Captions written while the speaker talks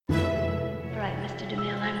Mr.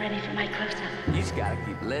 DeMille. I'm ready for my close-up. You just gotta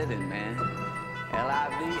keep living, man.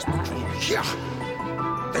 L-I-V-I-N. Yeah.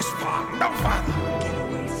 This far, no farther. Get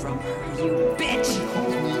away from her, you bitch!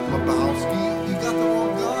 Calls me Lebowski. You got the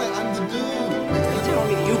wrong guy. I'm the dude. You tell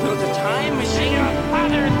me you built a time machine? Your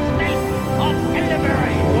father's state of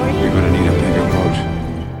delivery. You're gonna need a bigger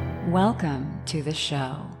boat. Welcome to the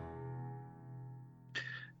show.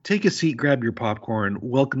 Take a seat, grab your popcorn.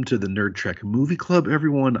 Welcome to the Nerd Trek Movie Club,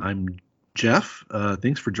 everyone. I'm Jeff.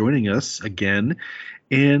 Thanks for joining us again.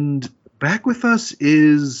 And back with us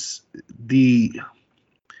is the,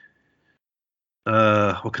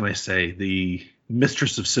 what can I say? The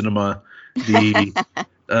mistress of cinema, the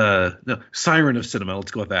siren of cinema.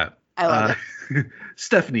 Let's go with that. I love it.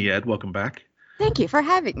 Stephanie Edd, welcome back. Thank you for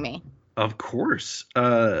having me. Of course.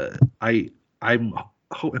 I'm.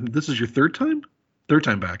 This is your third time? Third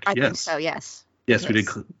time back. I yes. think so, yes. Yes, we did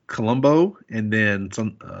Columbo and then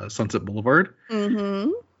Sunset Boulevard.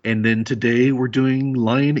 Mm-hmm. And then today we're doing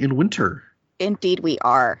Lion in Winter. Indeed we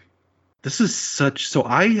are. This is such... So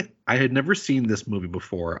I had never seen this movie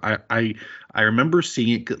before. I remember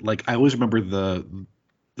seeing it... Like, I always remember the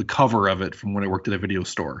cover of it from when I worked at a video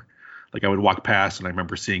store. Like, I would walk past and I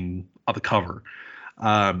remember seeing the cover.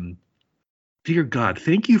 Dear God,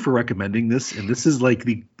 thank you for recommending this. And this is like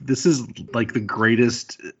the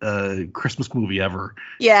greatest Christmas movie ever.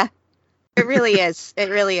 Yeah, it really is.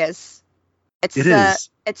 It really is. It is.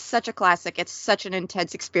 It's such a classic. It's such an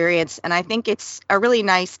intense experience. And I think it's a really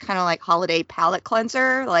nice kind of like holiday palate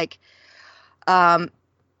cleanser. Like, I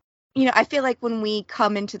feel like when we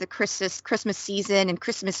come into the Christmas season and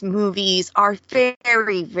Christmas movies are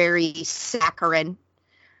very, very saccharine.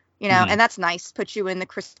 And that's nice. Put you in the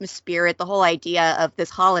Christmas spirit. The whole idea of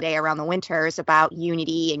this holiday around the winter is about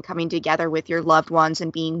unity and coming together with your loved ones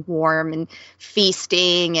and being warm and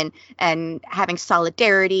feasting and having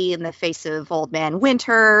solidarity in the face of old man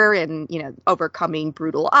winter and, overcoming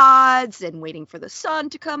brutal odds and waiting for the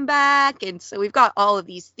sun to come back. And so we've got all of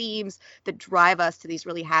these themes that drive us to these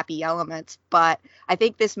really happy elements. But I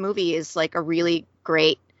think this movie is like a really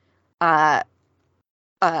great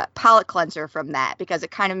palate cleanser from that, because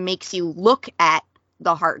it kind of makes you look at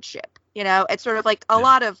the hardship. It's sort of like a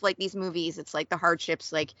lot of like these movies. It's like the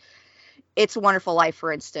hardships, like It's a Wonderful Life,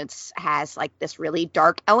 for instance, has like this really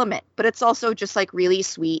dark element, but it's also just like really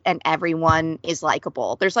sweet and everyone is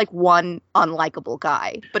likable. There's like one unlikable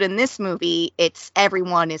guy, but in this movie, it's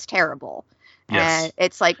everyone is terrible. Yes. And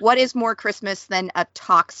it's like, what is more Christmas than a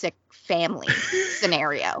toxic family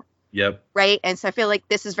scenario? Yep. Right. And so I feel like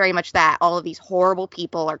this is very much that. All of these horrible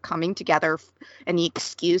people are coming together and the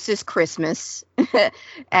excuse is Christmas.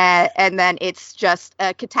 and then it's just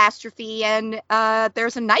a catastrophe and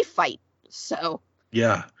there's a knife fight. So.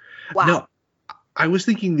 Yeah. Wow. No, I was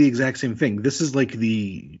thinking the exact same thing. This is like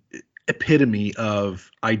the epitome of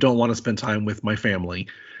I don't want to spend time with my family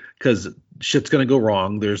because shit's going to go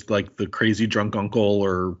wrong. There's like the crazy drunk uncle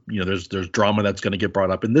or, there's drama that's going to get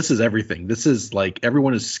brought up. And this is everything. This is like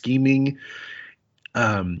everyone is scheming.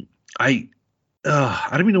 I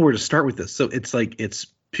don't even know where to start with this. So it's like it's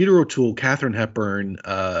Peter O'Toole, Katharine Hepburn,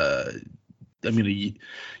 a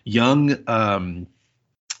young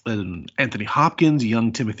Anthony Hopkins,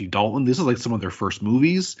 young Timothy Dalton. This is like some of their first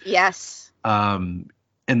movies. Yes. And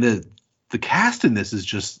the cast in this is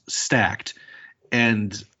just stacked.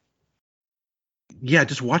 And yeah,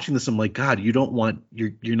 just watching this, I'm like, God, you're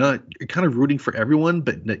kind of rooting for everyone,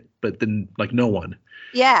 but then like no one.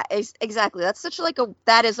 Yeah, exactly. That's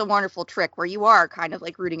that is a wonderful trick where you are kind of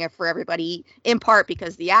like rooting for everybody in part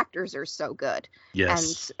because the actors are so good.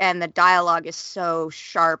 Yes. And the dialogue is so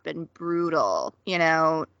sharp and brutal,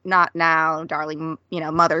 not now, darling,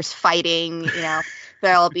 mothers fighting,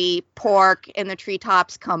 there'll be pork in the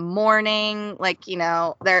treetops come morning. Like,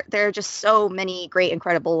 there are just so many great,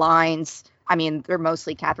 incredible lines. I mean, they're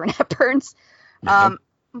mostly Katharine Hepburn's. Mm-hmm.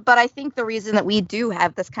 But I think the reason that we do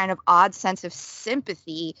have this kind of odd sense of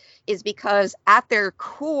sympathy is because at their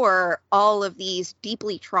core, all of these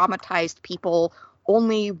deeply traumatized people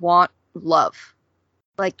only want love.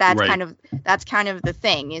 Like that's right. kind of the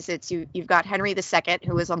thing is you've got Henry II,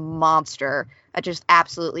 who is a monster, a just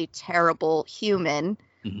absolutely terrible human.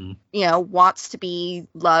 Mm-hmm. Wants to be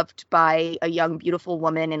loved by a young, beautiful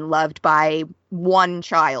woman and loved by one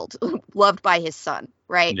child, loved by his son,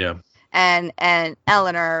 right? Yeah. And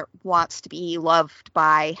Eleanor wants to be loved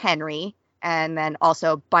by Henry and then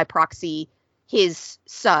also by proxy his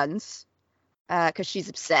sons because she's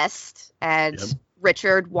obsessed. And Yep.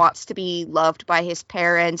 Richard wants to be loved by his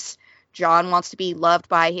parents. John wants to be loved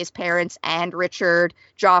by his parents and Richard.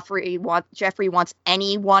 Jeffrey wants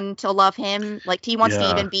anyone to love him. Like he wants to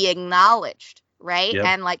even be acknowledged, right? Yep.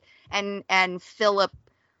 And like and Philip,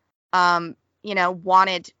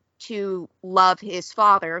 wanted to love his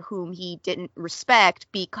father, whom he didn't respect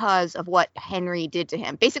because of what Henry did to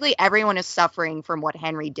him. Basically, everyone is suffering from what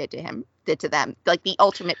Henry did to them. Like the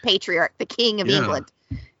ultimate patriarch, the king of England,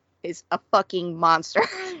 is a fucking monster.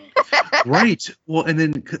 Right. Well, and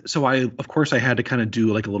then so I had to kind of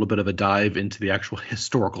do like a little bit of a dive into the actual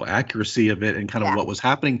historical accuracy of it and kind of what was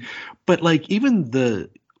happening. But like even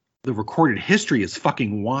the recorded history is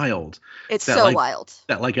fucking wild. It's so wild.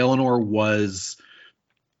 That like Eleanor was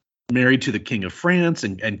married to the King of France,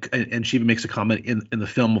 and she even makes a comment in the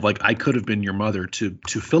film of like, I could have been your mother to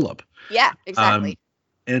Philip. Yeah, exactly.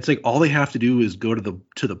 And it's like all they have to do is go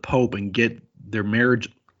to the Pope and get their marriage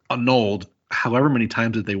annulled however many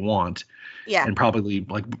times that they want. Yeah. And probably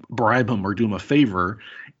like bribe him or do him a favor.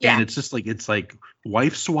 Yeah. And it's like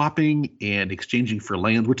wife swapping and exchanging for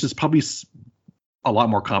land, which is probably a lot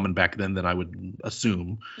more common back then than I would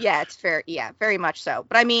assume. Yeah, it's fair. Yeah, very much so.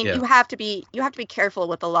 But I mean, you have to be careful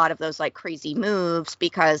with a lot of those like crazy moves,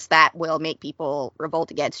 because that will make people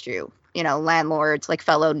revolt against you. Landlords, like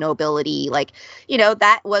fellow nobility, like,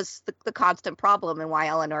 that was the constant problem, and why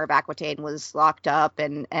Eleanor of Aquitaine was locked up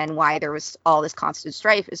and why there was all this constant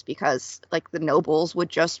strife is because like the nobles would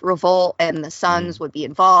just revolt and the sons would be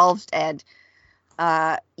involved. And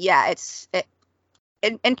in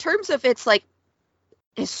terms of its like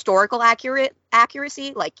historical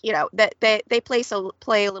accuracy, like, that they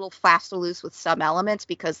play a little fast and loose with some elements,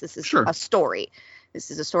 because this is a story. This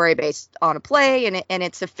is a story based on a play, and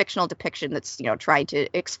it's a fictional depiction that's, trying to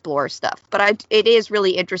explore stuff. But it is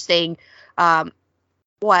really interesting how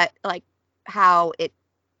it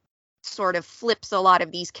sort of flips a lot of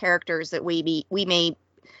these characters that we may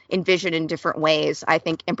envision in different ways. I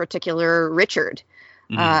think in particular Richard,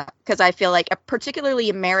 because I feel like particularly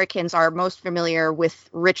Americans are most familiar with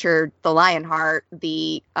Richard the Lionheart,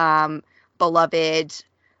 the beloved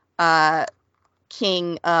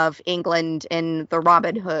King of England in the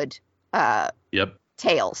Robin Hood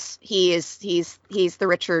tales. He's the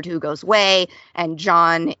Richard who goes away, and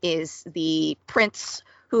John is the prince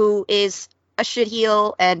who is a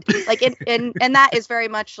shitheel, and like and that is very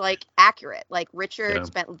much like accurate. Like Richard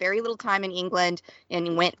spent very little time in England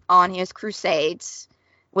and went on his crusades,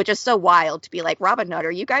 which is so wild to be like, Robin Hood,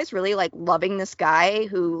 are you guys really like loving this guy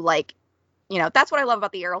who like, that's what I love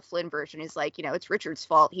about the Errol Flynn version is like, it's Richard's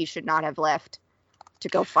fault. He should not have left to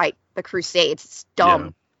go fight the crusades. It's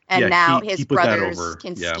dumb. And now his brothers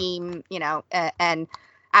can scheme, and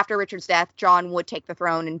after Richard's death, John would take the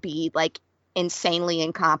throne and be like insanely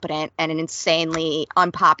incompetent and insanely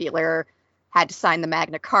unpopular, had to sign the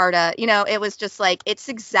Magna Carta. It was just like,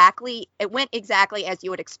 it went exactly as you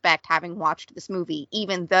would expect having watched this movie,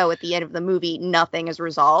 even though at the end of the movie, nothing is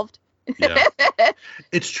resolved. Yeah.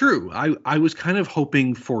 It's true. I was kind of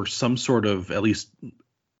hoping for some sort of, at least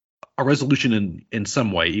a resolution in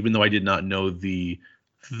some way, even though I did not know the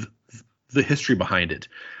history behind it.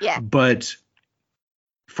 Yeah. But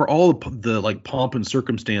for all the like pomp and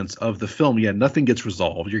circumstance of the film, nothing gets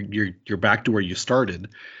resolved. You're back to where you started.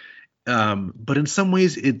 But in some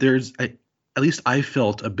ways, at least I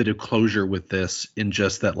felt a bit of closure with this, in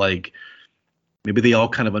just that like maybe they all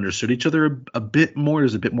kind of understood each other a bit more.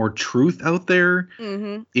 There's a bit more truth out there,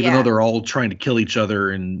 even though they're all trying to kill each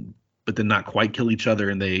other but then not quite kill each other,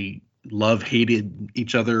 and they hated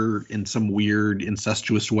each other in some weird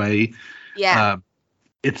incestuous way. Yeah.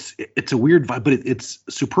 It's a weird vibe, but it's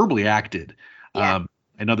superbly acted. Yeah.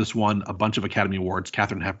 I know this won a bunch of Academy Awards.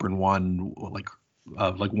 Katharine Hepburn won like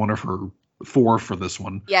one of her 4 for this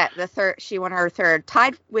one. Yeah, she won her 3rd,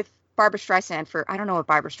 tied with Barbra Streisand for, I don't know what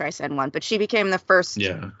Barbra Streisand won, but she became the first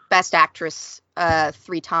Best Actress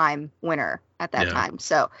 3-time winner at that time.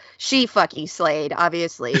 So she fucking slayed,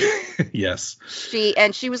 obviously. Yes.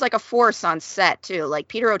 She was like a force on set too. Like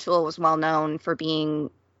Peter O'Toole was well known for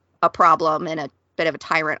being a problem and a bit of a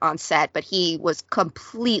tyrant on set, but he was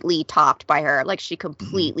completely topped by her. Like she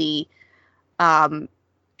completely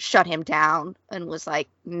shut him down and was like,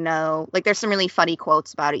 no. Like there's some really funny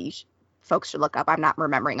quotes about it. Folks should look up. I'm not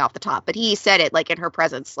remembering off the top, but he said it like in her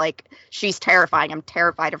presence, like, she's terrifying. I'm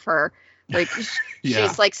terrified of her. Like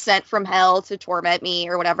she's like sent from hell to torment me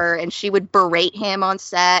or whatever. And she would berate him on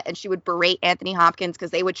set, and she would berate Anthony Hopkins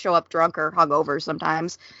because they would show up drunk or hungover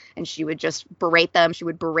sometimes. And she would just berate them. She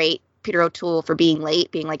would berate Peter O'Toole for being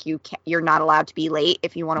late, being like, you're not allowed to be late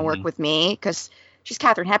if you want to work with me, because she's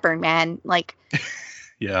Katharine Hepburn, man. Like,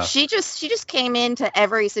 she just came into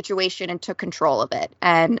every situation and took control of it.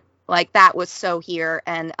 And like that was so here.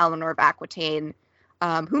 And Eleanor of Aquitaine,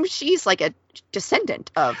 whom she's like a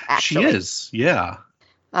descendant of, actually. She is, yeah.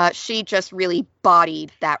 She just really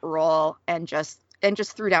bodied that role and just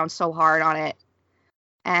just threw down so hard on it.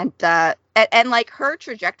 And like her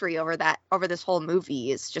trajectory over this whole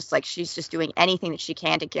movie is just like she's just doing anything that she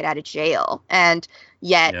can to get out of jail, and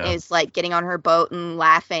yet is like getting on her boat and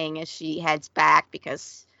laughing as she heads back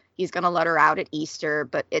because he's gonna let her out at Easter.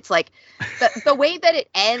 But it's like the way that it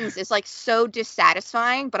ends is like so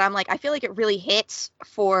dissatisfying. But I'm like, I feel like it really hits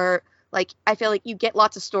for like, I feel like you get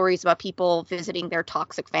lots of stories about people visiting their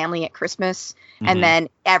toxic family at Christmas, and then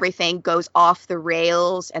everything goes off the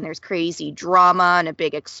rails, and there's crazy drama and a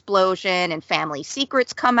big explosion, and family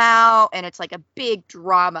secrets come out, and it's like a big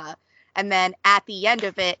drama. And then at the end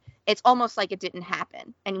of it, it's almost like it didn't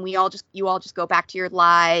happen, and you all just go back to your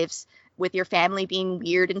lives with your family being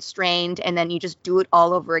weird and strained, and then you just do it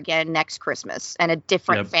all over again next Christmas, and a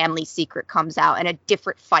different family secret comes out, and a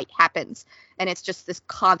different fight happens, and it's just this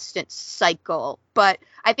constant cycle. But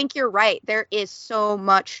I think you're right. There is so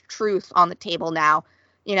much truth on the table now.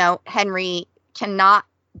 You know, Henry can no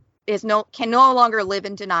longer live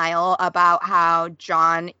in denial about how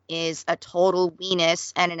John is a total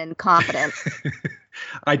weenus and an incompetent.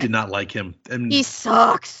 I did not like him. And he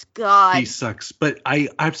sucks. God. He sucks. But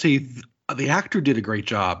I'd say the actor did a great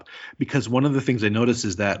job, because one of the things I noticed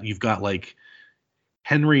is that you've got like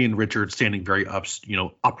Henry and Richard standing very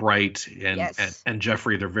upright, and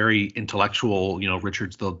Jeffrey, they're very intellectual. You know,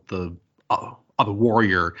 Richard's the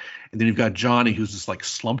warrior, and then you've got Johnny, who's just like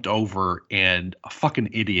slumped over and a fucking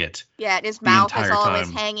idiot. Yeah, and his mouth is always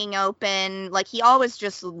hanging open. Like he always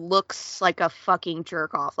just looks like a fucking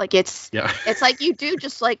jerk off. Like it's like you do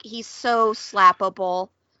just like he's so slappable.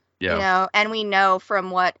 Yeah. You know, and we know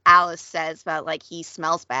from what Alice says about like he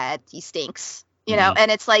smells bad, he stinks. You know,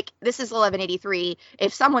 and it's like this is 1183.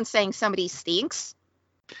 If someone's saying somebody stinks,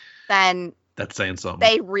 then that's saying something.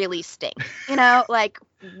 They really stink. You know, like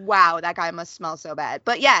wow, that guy must smell so bad.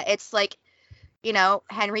 But yeah, it's like, you know,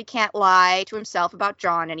 Henry can't lie to himself about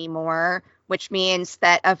John anymore, which means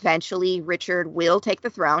that eventually Richard will take the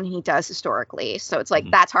throne. He does historically. So it's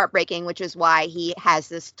like that's heartbreaking, which is why he has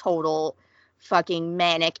this total fucking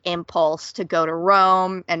manic impulse to go to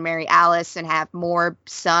Rome and marry Alice and have more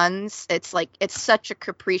sons. It's like it's such a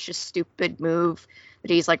capricious, stupid move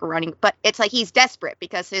that he's like running, but it's like he's desperate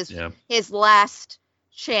because his last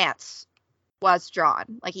chance was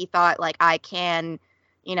John. Like he thought like I can,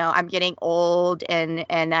 you know, I'm getting old and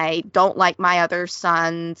I don't like my other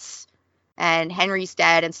sons, and Henry's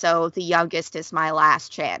dead, and so the youngest is my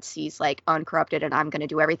last chance. He's like uncorrupted, and I'm going to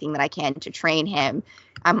do everything that I can to train him.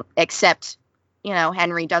 Except, you know,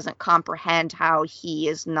 Henry doesn't comprehend how he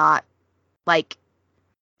is not like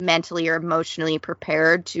mentally or emotionally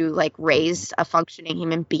prepared to like raise a functioning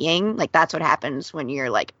human being. Like that's what happens when you're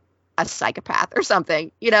like a psychopath or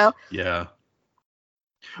something, you know? Yeah.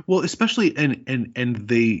 Well, especially and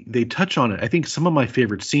they touch on it. I think some of my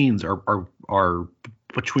favorite scenes are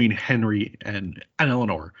between Henry and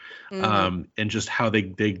Eleanor, and just how they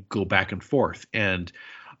go back and forth. And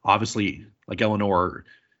obviously, like Eleanor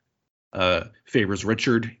favors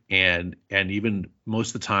Richard, and even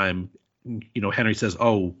most of the time, you know, Henry says,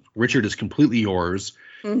 "Oh, Richard is completely yours,"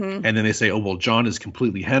 and then they say, "Oh, well, John is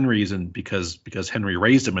completely Henry's," and because Henry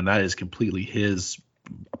raised him, and that is completely his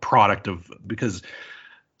product of because.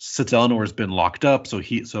 Since Eleanor has been locked up, so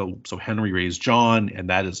Henry raised John, and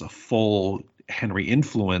that is a full Henry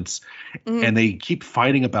influence. And they keep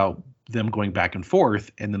fighting about them going back and forth,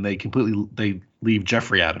 and then they leave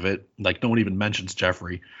Jeffrey out of it. Like no one even mentions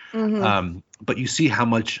Jeffrey. But you see how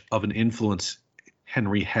much of an influence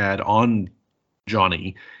Henry had on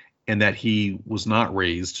Johnny, and that he was not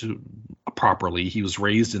raised properly. He was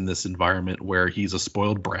raised in this environment where he's a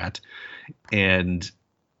spoiled brat, and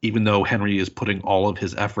even though Henry is putting all of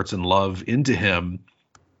his efforts and love into him,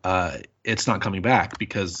 it's not coming back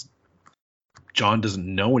because John doesn't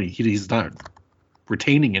know he's not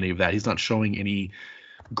retaining any of that. He's not showing any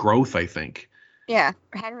growth, I think. Yeah,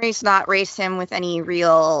 Henry's not raised him with any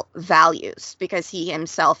real values because he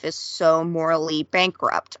himself is so morally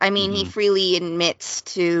bankrupt. I mean, he freely admits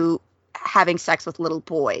to having sex with little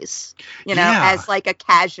boys, you know, as like a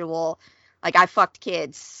casual, like I fucked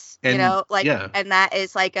kids. And, you know, like, and that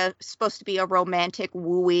is like supposed to be a romantic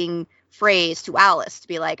wooing phrase to Alice to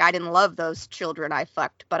be like, I didn't love those children I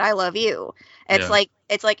fucked, but I love you. It's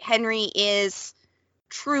like Henry is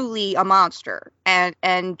truly a monster and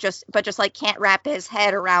just like can't wrap his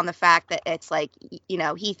head around the fact that it's like, you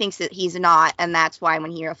know, he thinks that he's not. And that's why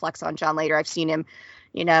when he reflects on John later, I've seen him,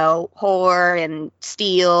 you know, whore and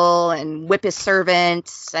steal and whip his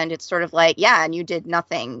servants. And it's sort of like, yeah, and you did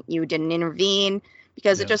nothing. You didn't intervene.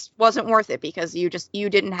 Because it just wasn't worth it because you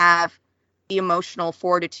didn't have the emotional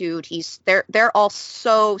fortitude. They're all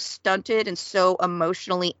so stunted and so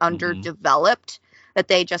emotionally underdeveloped that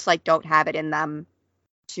they just like don't have it in them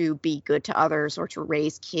to be good to others or to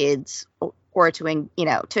raise kids or to, you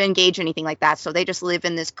know, to engage anything like that. So they just live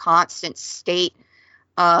in this constant state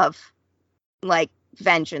of like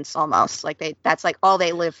vengeance almost. Like that's like all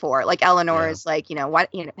they live for. Like Eleanor is like, you know,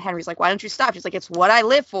 what, you know, Henry's like, why don't you stop? She's like, it's what I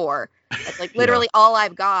live for. It's like literally all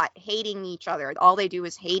I've got, hating each other. All they do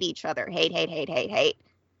is hate each other. Hate.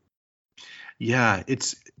 Yeah,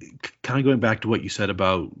 it's kind of going back to what you said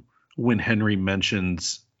about when Henry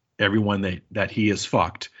mentions everyone that he has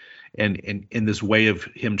fucked, and in this way of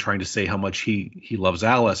him trying to say how much he loves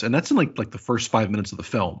Alice, and that's in like the first 5 minutes of the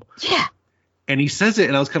film. Yeah. And he says it,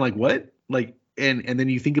 and I was kind of like, what? Like, and then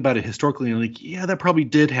you think about it historically, and like, yeah, that probably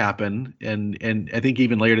did happen. And I think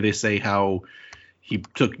even later they say how he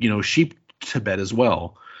took, you know, sheep to bed as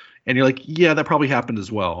well. And you're like, yeah, that probably happened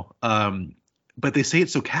as well. But they say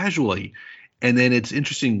it so casually. And then it's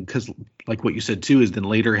interesting because, like what you said too, is then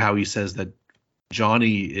later how he says that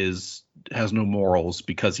Johnny has no morals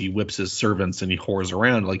because he whips his servants and he whores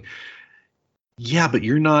around. Like, yeah, but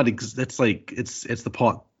you're not. That's like it's the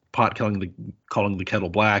pot calling the kettle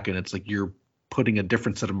black, and it's like you're putting a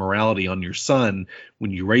different set of morality on your son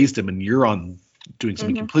when you raised him, and you're on doing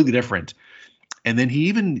something completely different. And then he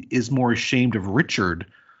even is more ashamed of Richard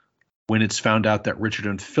when it's found out that Richard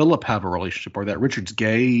and Philip have a relationship, or that Richard's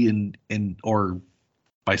gay and or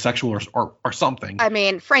bisexual or something. I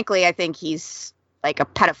mean, frankly, I think he's like a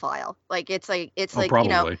pedophile. Like it's like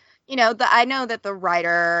probably. you know, I know that the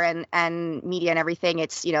writer and media and everything,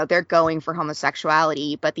 it's, you know, they're going for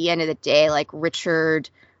homosexuality, but at the end of the day, like Richard,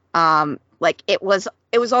 like it was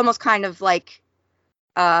almost kind of like,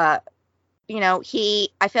 you know,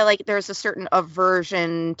 I feel like there's a certain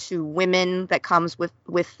aversion to women that comes with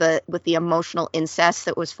the emotional incest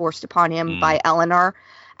that was forced upon him by Eleanor.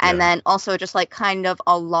 And then also just like kind of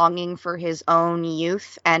a longing for his own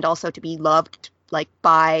youth and also to be loved like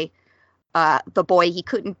by the boy he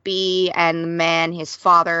couldn't be and the man his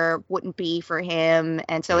father wouldn't be for him.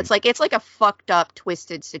 And so it's like a fucked up,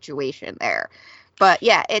 twisted situation there. But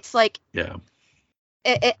yeah, it's like,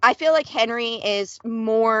 I feel like Henry is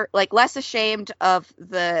more like less ashamed of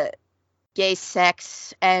the gay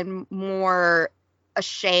sex and more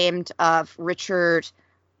ashamed of Richard,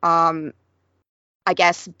 I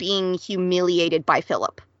guess, being humiliated by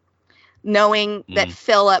Philip, knowing that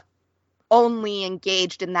Philip only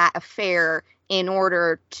engaged in that affair in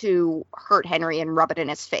order to hurt Henry and rub it in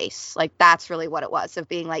his face. Like that's really what it was, of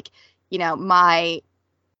being like, you know, my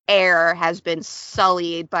heir has been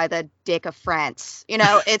sullied by the dick of France. You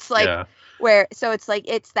know, it's like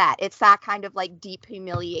it's that kind of like deep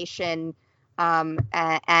humiliation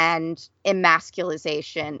and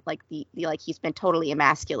emasculization, like the like he's been totally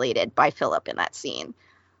emasculated by Philip in that scene.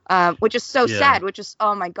 Which is so sad, which is,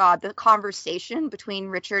 oh my God, the conversation between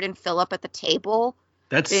Richard and Philip at the table.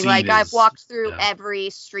 That being scene like, is, I've walked through every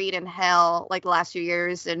street in hell, like the last few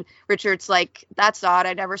years. And Richard's like, that's odd.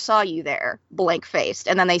 I never saw you there, blank faced.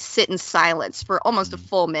 And then they sit in silence for almost a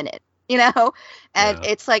full minute, you know? And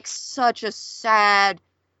it's like such a sad,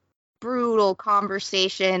 brutal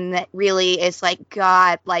conversation that really is like,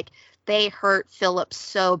 God, like, they hurt Philip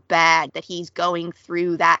so bad that he's going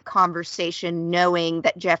through that conversation knowing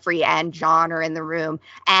that Jeffrey and John are in the room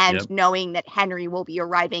and knowing that Henry will be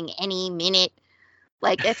arriving any minute.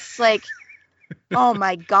 Like, it's like, oh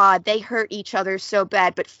my God, they hurt each other so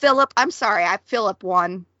bad. But Philip, I'm sorry, Philip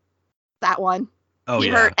won that one. He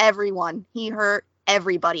hurt everyone. He hurt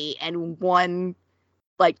everybody in one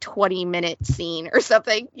like 20-minute scene or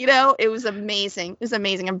something, you know. It was amazing.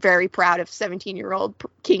 I'm very proud of 17-year-old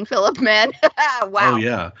King Philip, man. Wow.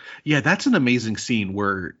 Oh yeah, that's an amazing scene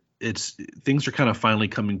where things are kind of finally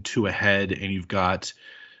coming to a head, and you've got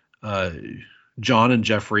John and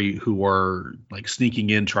Jeffrey who are like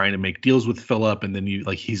sneaking in trying to make deals with Philip, and then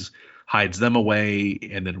he's hides them away,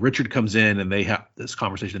 and then Richard comes in and they have this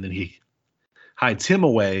conversation, and then he hides him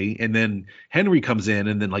away, and then Henry comes in,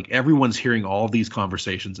 and then like everyone's hearing all these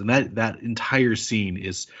conversations, and that entire scene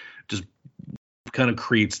is just kind of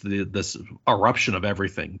creates this eruption of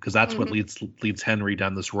everything, because that's what leads Henry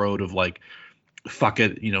down this road of like, fuck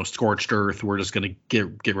it, you know, scorched earth, we're just gonna get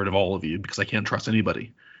rid of all of you because I can't trust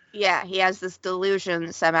anybody. Yeah, he has this delusion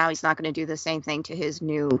that somehow he's not going to do the same thing to his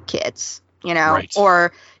new kids. You know, right.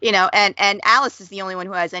 Or, you know, and Alice is the only one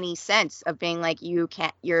who has any sense of being like,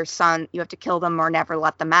 your son, you have to kill them or never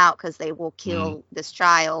let them out because they will kill this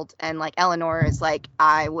child. And like Eleanor is like,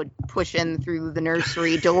 I would push him through the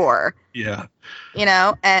nursery door. Yeah. You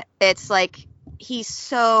know, and it's like, he's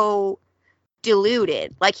so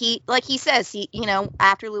deluded. Like he says, you know,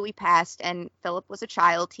 after Louis passed and Philip was a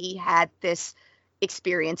child, he had this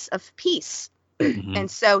experience of peace. Mhm.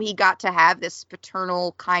 And so he got to have this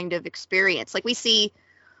paternal kind of experience. Like we see,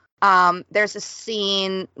 there's a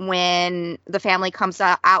scene when the family comes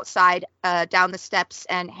outside down the steps,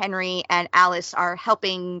 and Henry and Alice are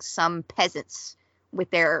helping some peasants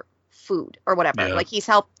with their food or whatever. Yeah. Like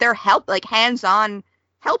they're like hands-on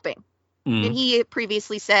helping. Mhm. And he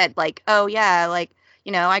previously said, like, oh yeah, like,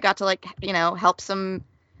 I got to, like, help some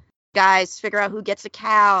guys figure out who gets a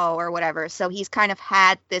cow or whatever. So he's kind of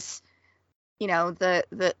had this,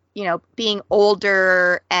 the being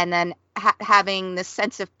older, and then having this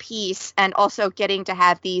sense of peace, and also getting to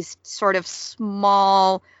have these sort of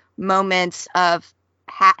small moments of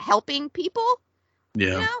helping people.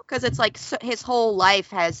 Yeah. Because it's like his whole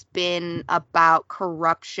life has been about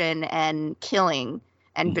corruption and killing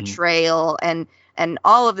and Mhm. betrayal and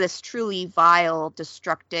all of this truly vile,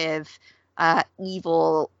 destructive,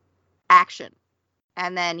 evil action.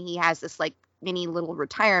 And then he has this like mini little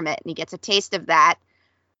retirement, and he gets a taste of that,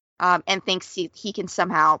 and thinks he can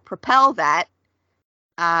somehow propel that,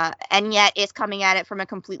 and yet is coming at it from a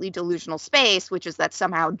completely delusional space, which is that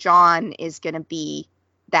somehow John is going to be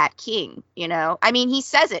that king. I mean, he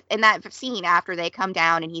says it in that scene after they come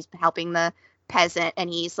down and he's helping the peasant, and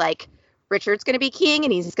he's like, Richard's going to be king,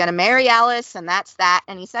 and he's going to marry Alice, and that's that.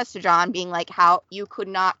 And he says to John, being like, how you could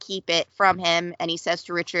not keep it from him. And he says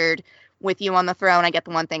to Richard, with you on the throne, I get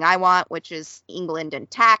the one thing I want, which is England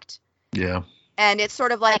intact. Yeah. And it's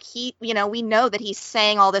sort of like we know that he's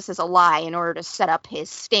saying all this as a lie in order to set up his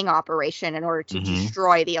sting operation, in order to Mhm.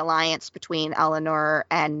 destroy the alliance between Eleanor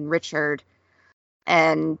and Richard.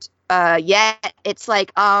 And yet it's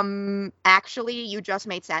like, actually, you just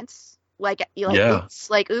made sense. Yeah.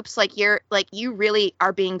 Oops, you really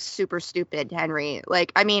are being super stupid, Henry.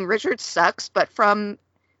 Like, I mean, Richard sucks, but from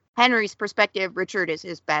Henry's perspective, Richard is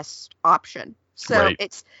his best option. So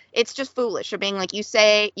Right. it's just foolish of being like, you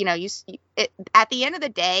say, at the end of the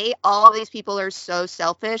day, all of these people are so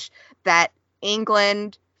selfish that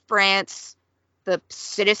England, France, the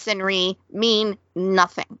citizenry mean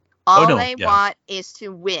nothing. All they want is to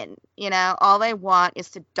win. All they want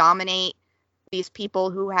is to dominate these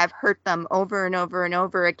people who have hurt them over and over and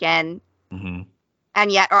over again, Mm-hmm.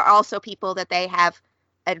 and yet are also people that they have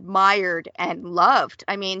admired and loved.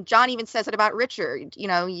 I mean, John even says it about Richard.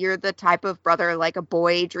 You're the type of brother like a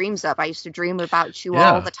boy dreams of. I used to dream about you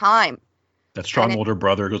all the time. That strong older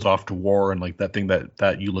brother goes off to war, and like that thing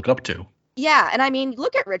that you look up to. Yeah, and I mean,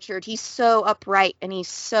 look at Richard. He's so upright, and he's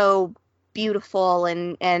so beautiful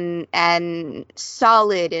and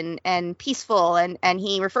solid and peaceful, and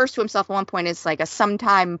he refers to himself at one point as like a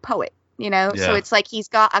sometime poet. So it's like he's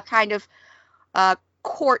got a kind of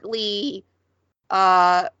courtly,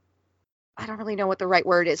 I don't really know what the right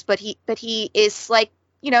word is, but he is like,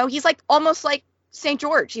 he's like almost like St.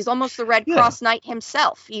 George. He's almost the Red Cross Knight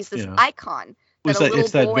himself. He's this icon that a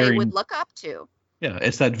little boy would look up to. Yeah,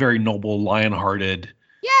 it's that very noble, lion-hearted.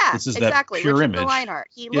 Yeah, this is exactly. That pure Richard image. the Lionheart.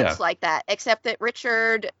 He looks like that, except that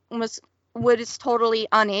Richard was totally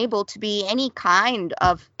unable to be any kind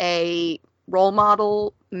of a role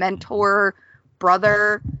model, mentor,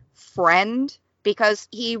 brother, friend, because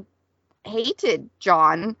he hated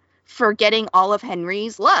John for getting all of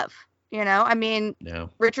Henry's love. I mean,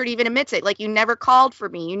 Richard even admits it. Like, you never called for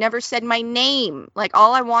me. You never said my name. Like,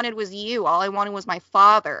 all I wanted was you. All I wanted was my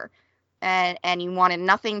father. And you wanted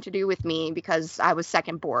nothing to do with me because I was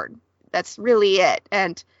second born. That's really it.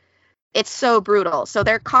 And it's so brutal. So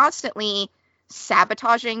they're constantly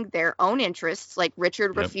sabotaging their own interests, like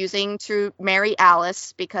Richard refusing to marry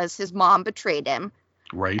Alice because his mom betrayed him.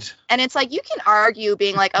 Right. And it's like, you can argue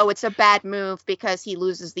being like, oh, it's a bad move because he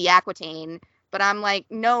loses the Aquitaine. But I'm like,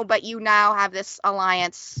 no, but you now have this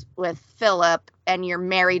alliance with Philip and you're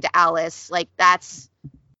married to Alice. Like, that's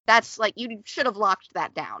like, you should have locked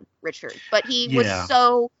that down, Richard. But he was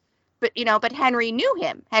but Henry knew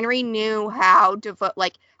him. Henry knew how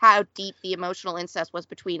deep the emotional incest was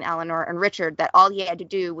between Eleanor and Richard, that all he had to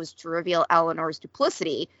do was to reveal Eleanor's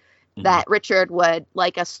duplicity, that Richard would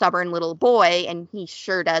like a stubborn little boy, and he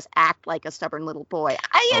sure does act like a stubborn little boy.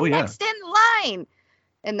 I am next in line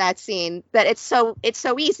in that scene, that it's so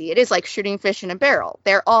easy. It is like shooting fish in a barrel.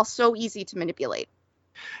 They're all so easy to manipulate.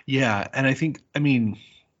 Yeah, and I think, I mean,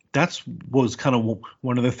 was kind of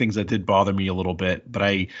one of the things that did bother me a little bit,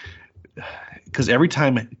 but because every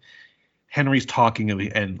time Henry's talking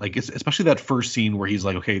and like, especially that first scene where he's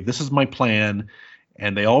like, okay, this is my plan,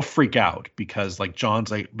 and they all freak out because like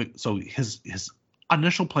John's like, so his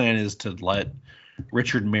initial plan is to let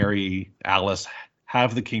Richard marry Alice,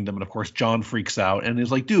 have the kingdom, and of course John freaks out and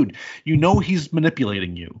is like, dude, he's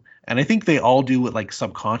manipulating you. And I think they all do it like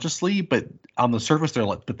subconsciously, but on the surface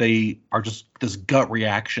but they are just this gut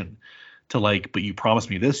reaction to like, but you promised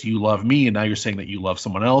me this, you love me, and now you're saying that you love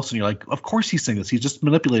someone else, and you're like, of course he's saying this, he's just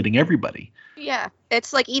manipulating everybody. Yeah,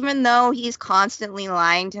 it's like, even though he's constantly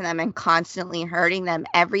lying to them and constantly hurting them,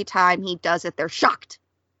 every time he does it, they're shocked.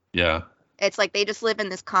 Yeah. It's like they just live in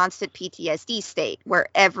this constant PTSD state where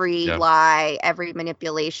every lie, every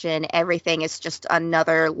manipulation, everything is just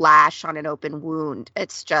another lash on an open wound.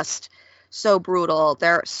 It's just so brutal.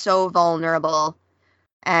 They're so vulnerable.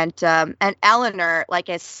 And Eleanor, like,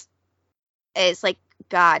 is like,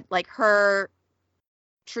 God, like, her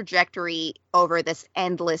trajectory over this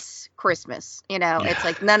endless Christmas, it's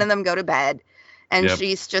like none of them go to bed, and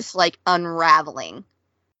she's just like unraveling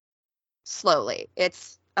slowly.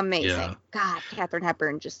 It's amazing. Yeah. God, Katharine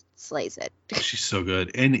Hepburn just slays it. She's so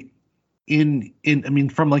good. And I mean,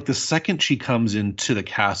 from like the second she comes into the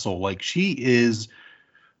castle, like, she is,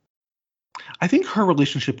 I think her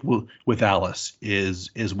relationship with Alice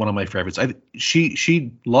is one of my favorites.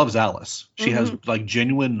 She loves Alice. She has like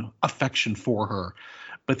genuine affection for her,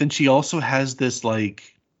 but then she also has this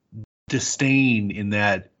like disdain in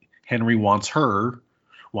that Henry wants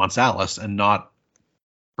Alice and not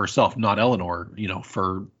herself, not Eleanor,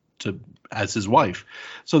 as his wife.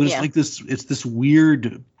 So there's like this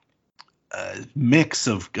weird mix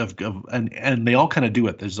of and they all kind of do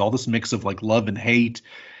it. There's all this mix of like love and hate,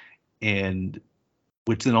 and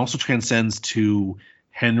which then also transcends to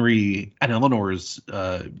Henry and Eleanor's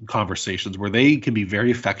conversations, where they can be very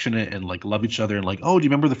affectionate and like love each other and like, oh, do you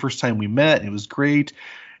remember the first time we met? And it was great.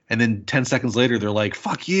 And then 10 seconds later, they're like,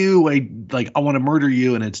 fuck you. I want to murder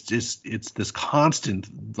you. And it's this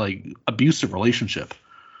constant like abusive relationship.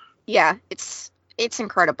 Yeah, it's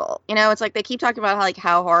incredible. It's like they keep talking about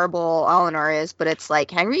how horrible Eleanor is, but it's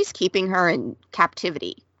like Henry's keeping her in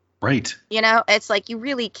captivity. Right. It's like you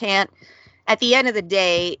really can't. At the end of the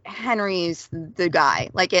day, Henry's the guy.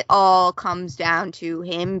 Like, it all comes down to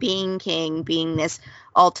him being king, being this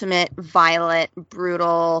ultimate, violent,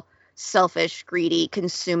 brutal, selfish, greedy,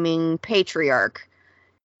 consuming patriarch.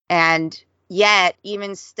 And yet,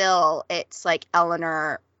 even still, it's like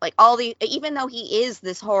Eleanor, like even though he is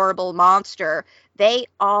this horrible monster, they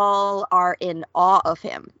all are in awe of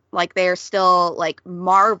him. Like, they're still like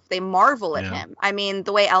they marvel at him. I mean,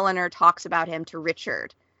 the way Eleanor talks about him to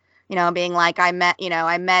Richard, being like, I met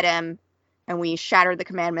him and we shattered the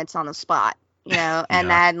commandments on the spot, and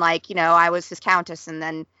then like, I was his countess, and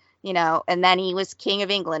then, and then he was king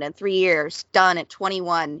of England in 3 years, done at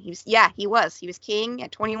 21. He was king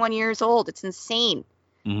at 21 years old. It's insane.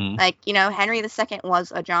 Mm-hmm. Like, Henry II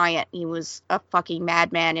was a giant. He was a fucking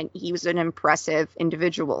madman, and he was an impressive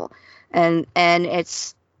individual. And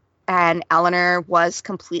Eleanor was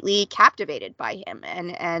completely captivated by him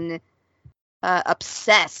and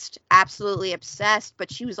obsessed, absolutely obsessed.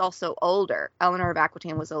 But she was also older. Eleanor of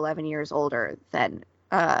Aquitaine was 11 years older than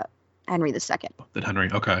Henry II. Than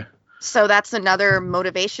Henry, okay. So that's another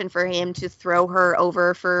motivation for him to throw her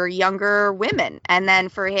over for younger women, and then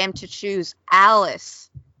for him to choose Alice,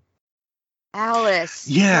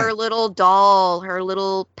 her little doll, her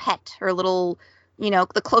little pet, her little,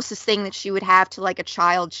 the closest thing that she would have to like a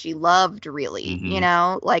child she loved, really,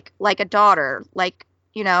 like a daughter, like,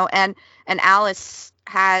 and Alice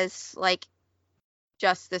has like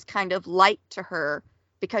just this kind of light to her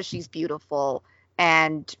because she's beautiful,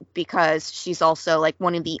 and because she's also like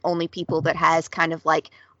one of the only people that has kind of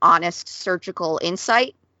like honest surgical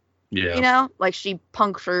insight. Yeah. Like, she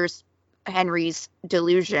punctures Henry's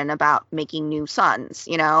delusion about making new sons,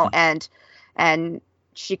 and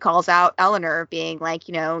she calls out Eleanor, being like,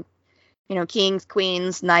 kings,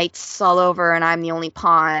 queens, knights all over, and I'm the only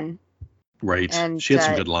pawn. Right. And she had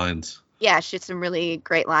some good lines. Yeah, she had some really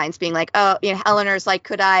great lines, being like, oh, Eleanor's like,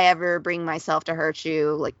 could I ever bring myself to hurt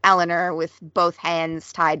you? Like, Eleanor with both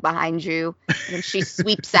hands tied behind you. And she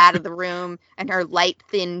sweeps out of the room in her light,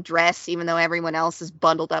 thin dress, even though everyone else is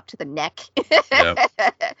bundled up to the neck. Yep.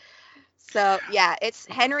 So, yeah,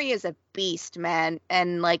 Henry is a beast, man,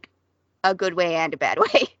 and like a good way and a bad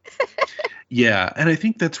way. Yeah, and I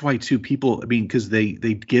think that's why, too, people, I mean, because they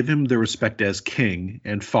give him the respect as king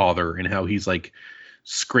and father, and how he's like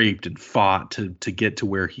scraped and fought to get to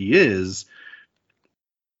where he is,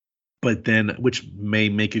 but then, which may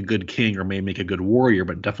make a good king or may make a good warrior,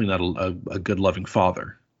 but definitely not a good loving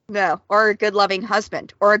father. No, or a good loving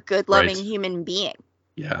husband, or a good loving human being.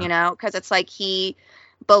 Yeah. Because it's like he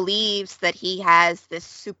believes that he has this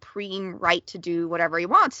supreme right to do whatever he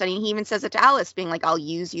wants. I mean, he even says it to Alice, being like, I'll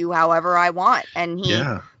use you however I want. And he,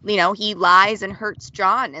 he lies and hurts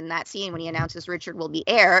John in that scene when he announces Richard will be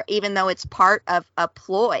heir, even though it's part of a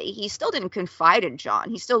ploy. He still didn't confide in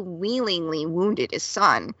John. He still willingly wounded his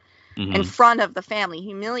son. in front of the family,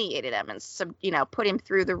 humiliated him and put him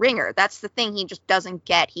through the ringer. That's the thing he just doesn't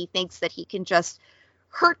get. He thinks that he can just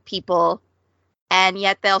hurt people and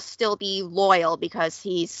yet they'll still be loyal because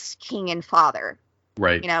he's king and father.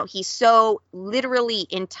 Right. He's so literally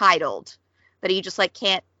entitled that he just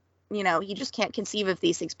can't, he just can't conceive of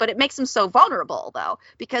these things. But it makes him so vulnerable, though,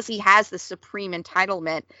 because he has this supreme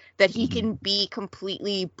entitlement that he can be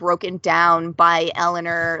completely broken down by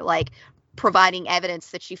Eleanor, providing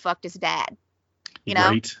evidence that she fucked his dad.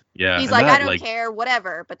 Right. Yeah. He's and I don't care,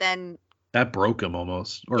 whatever. But then that broke him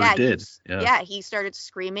almost, or it did. He started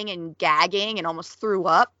screaming and gagging and almost threw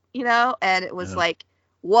up, and it was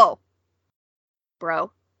whoa,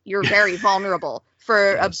 bro, you're very vulnerable.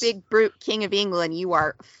 For a big brute king of England, you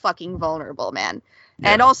are fucking vulnerable, man.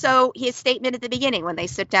 Yeah. And also his statement at the beginning when they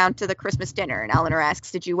sit down to the Christmas dinner and Eleanor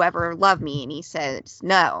asks, did you ever love me? And he says,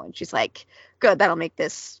 no. And she's like, good, that'll make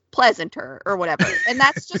this pleasanter or whatever. And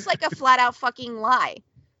that's just a flat out fucking lie.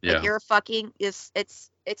 Yeah. You're fucking, it's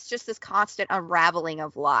just this constant unraveling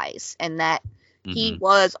of lies. And that he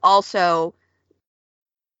was also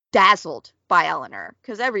dazzled by Eleanor,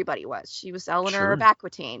 because everybody was. She was Eleanor of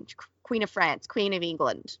Aquitaine, Queen of France, Queen of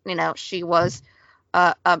England. She was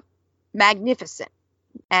a magnificent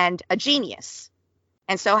and a genius.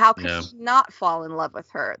 And so how could he not fall in love with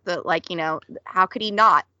her? How could he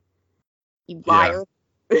not? You liar.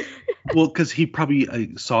 Yeah. Well, because he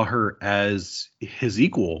probably saw her as his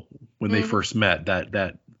equal when they first met.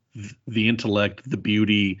 That the intellect, the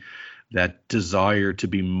beauty, that desire to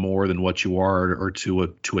be more than what you are, or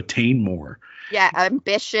to attain more. Yeah,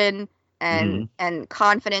 ambition and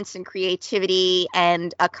confidence and creativity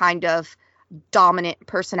and a kind of dominant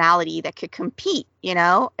personality that could compete.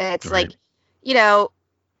 It's right.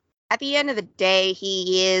 At the end of the day,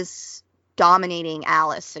 he is dominating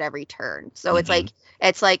Alice at every turn. So it's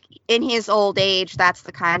in his old age, that's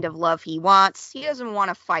the kind of love he wants. He doesn't want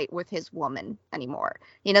to fight with his woman anymore.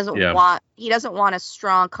 He doesn't want a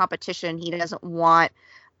strong competition. He doesn't want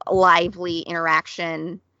lively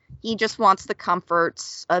interaction. He just wants the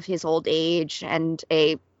comforts of his old age and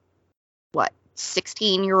a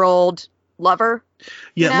 16-year-old lover.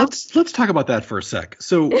 Yeah, let's talk about that for a sec.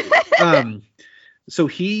 So so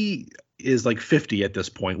he is 50 at this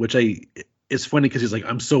point, which is funny because he's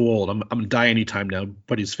I'm so old. I'm gonna die anytime now,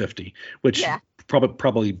 but he's 50, which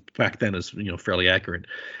probably back then is fairly accurate.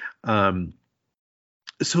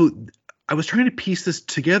 So I was trying to piece this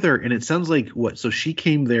together, and it sounds like so she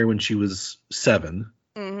came there when she was 7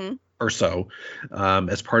 or so,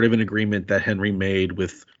 as part of an agreement that Henry made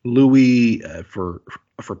with Louis for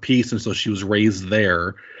peace, and so she was raised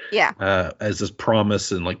there. As this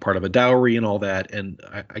promise and part of a dowry and all that, and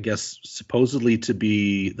I guess supposedly to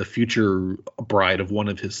be the future bride of one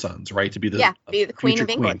of his sons, right? To be the Queen of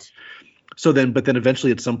England. So then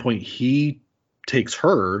eventually at some point he takes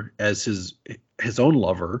her as his own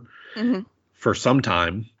lover for some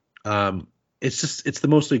time. It's the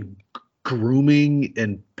most grooming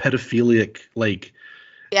and pedophilic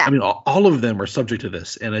I mean, all of them are subject to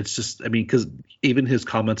this, and it's just, because even his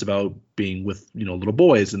comments about being with, little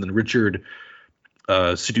boys, and then Richard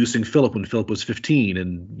seducing Philip when Philip was 15,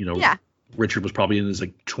 and Richard was probably in his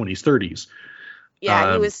 20s, 30s.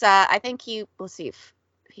 Yeah, he was. I think he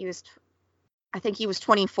was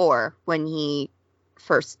 24 when he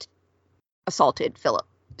first assaulted Philip.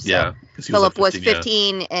 So Philip was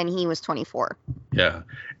 15 and he was 24. Yeah,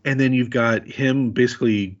 and then you've got him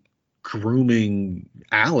basically grooming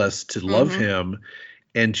Alice to love him,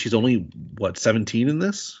 and she's only 17 in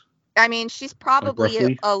this. She's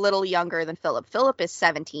probably a little younger than Philip. Philip is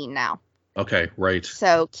 17 now. Okay, right.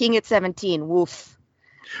 So king at 17, woof.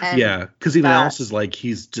 And, because even Alice is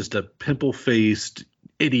he's just a pimple-faced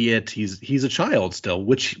idiot. He's a child still,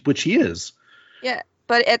 which he is. Yeah,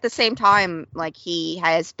 but at the same time, he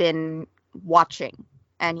has been watching,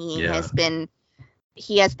 and he has been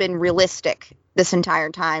realistic this entire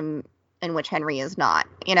time, in which Henry is not.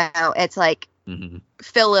 It's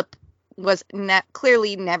Philip was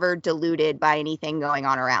clearly never deluded by anything going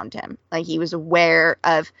on around him. He was aware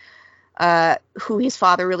of who his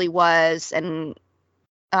father really was, and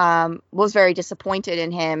was very disappointed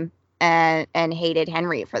in him, and hated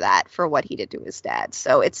Henry for what he did to his dad.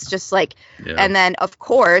 So it's just and then of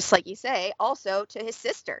course, like you say, also to his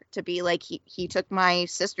sister, to be he took my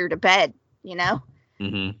sister to bed,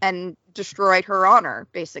 and destroyed her honor,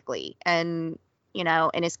 basically, and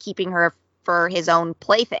and is keeping her for his own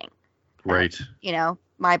plaything. Right.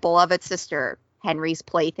 My beloved sister, Henry's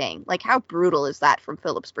plaything. How brutal is that from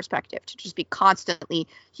Philip's perspective, to just be constantly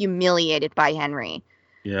humiliated by Henry?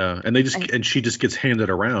 Yeah, and she just gets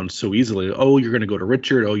handed around so easily. Oh, you're going to go to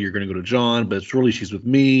Richard. Oh, you're going to go to John. But it's really she's with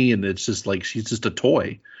me, and it's just like she's just a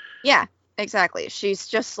toy. Yeah, exactly. She's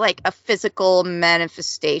just like a physical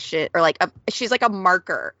manifestation, or like she's like a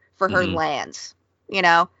marker for her lands, you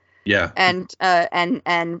know. Yeah. And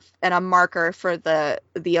a marker for the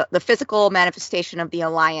physical manifestation of the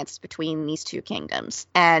alliance between these two kingdoms,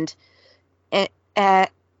 and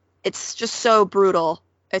it's just so brutal.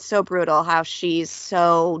 It's so brutal how she's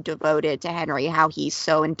so devoted to Henry, how he's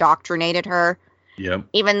so indoctrinated her. Yeah.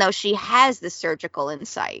 Even though she has the surgical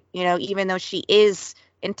insight, you know, even though she is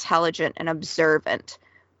intelligent and observant,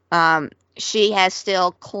 she has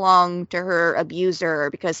still clung to her abuser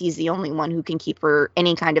because he's the only one who can keep her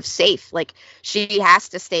any kind of safe. Like, she has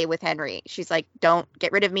to stay with Henry. She's like, don't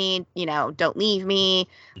get rid of me, you know, don't leave me.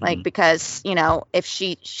 Like, because, you know, if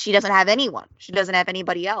she doesn't have anyone, she doesn't have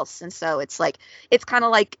anybody else. And so it's like, it's kind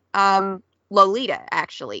of like Lolita,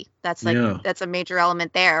 actually. That's like, that's a major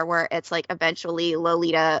element there, where it's like eventually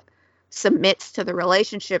Lolita submits to the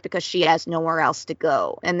relationship because she has nowhere else to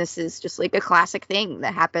go. And this is just like a classic thing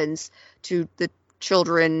that happens to the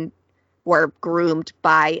children who are groomed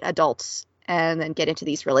by adults and then get into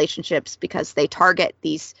these relationships because they target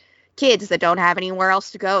these kids that don't have anywhere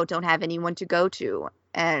else to go, don't have anyone to go to.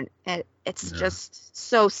 And it's just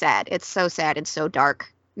so sad. It's so sad and so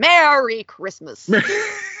dark. Merry Christmas.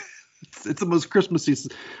 It's the most Christmassy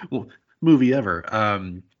movie ever.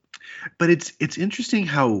 But it's interesting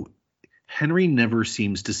how Henry never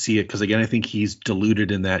seems to see it, because again, I think he's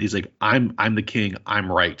deluded in that he's like, I'm the king, I'm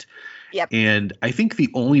right. Yep. And I think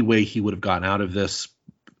the only way he would have gotten out of this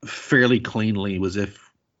fairly cleanly was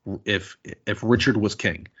if Richard was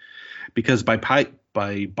king, because by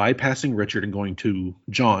bypassing Richard and going to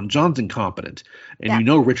John's incompetent, and you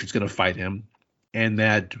know Richard's going to fight him, and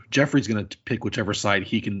that Jeffrey's going to pick whichever side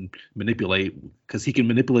he can manipulate, because he can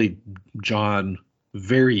manipulate John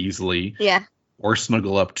very easily. Yeah. Or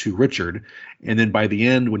snuggle up to Richard. And then by the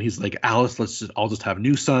end, when he's like, Alice, I'll just have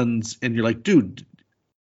new sons. And you're like, dude,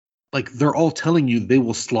 like, they're all telling you they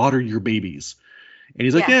will slaughter your babies. And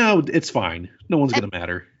he's like, yeah, it's fine. No one's going to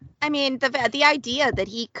matter. I mean, the idea that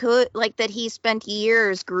he could, like, that he spent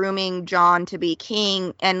years grooming John to be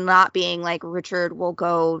king and not being like, Richard will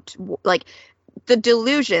go to, like, the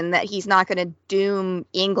delusion that he's not going to doom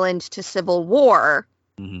England to civil war.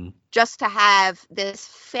 Just to have this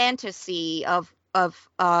fantasy of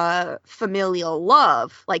familial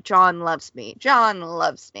love, like John loves me.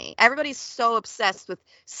 Everybody's so obsessed with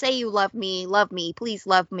say you love me, please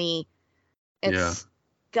love me.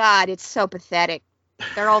 God, it's so pathetic.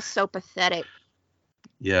 They're all so pathetic.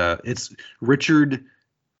 Yeah, it's Richard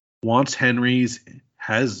wants Henry's,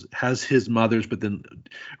 has his mother's, but then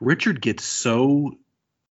Richard gets so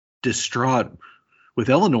distraught with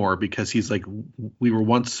Eleanor because he's like, we were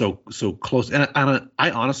once so close, and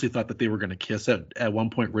I honestly thought that they were going to kiss at one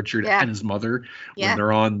point, Richard and his mother, when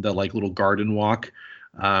they're on the like little garden walk.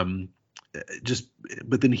 But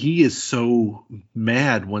then he is so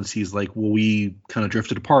mad once he's like, well, we kind of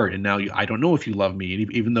drifted apart, and now I don't know if you love me,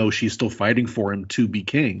 and even though she's still fighting for him to be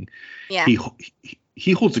king,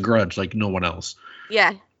 he holds a grudge like no one else.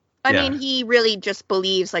 I mean, he really just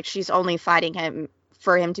believes like she's only fighting him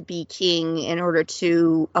for him to be king in order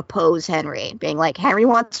to oppose Henry, being like, Henry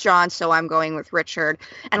wants John, so I'm going with Richard,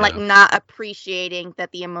 and like not appreciating that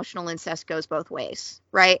the emotional incest goes both ways,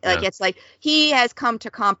 right? Like, it's like he has come to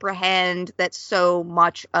comprehend that so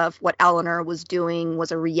much of what Eleanor was doing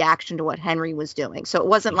was a reaction to what Henry was doing. So it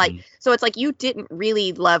wasn't like, so it's like, you didn't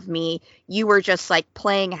really love me, you were just like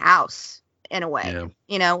playing house in a way,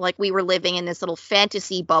 you know, like we were living in this little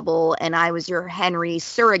fantasy bubble, and I was your Henry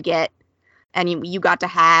surrogate. And you got to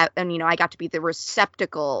have, and, you know, I got to be the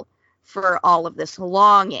receptacle for all of this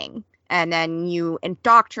longing. And then you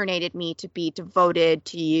indoctrinated me to be devoted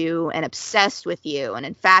to you and obsessed with you and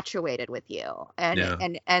infatuated with you. And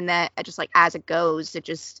that just like, as it goes, it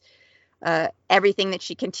just, everything that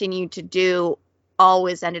she continued to do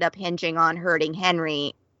always ended up hinging on hurting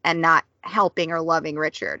Henry and not helping or loving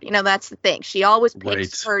Richard. You know, that's the thing. She always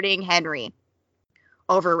picks hurting Henry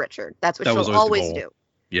over Richard. That's what she'll always do.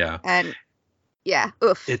 Yeah. And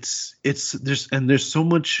oof. There's so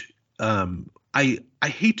much. I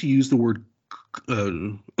hate to use the word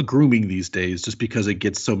grooming these days, just because it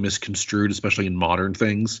gets so misconstrued, especially in modern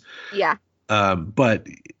things. Yeah. But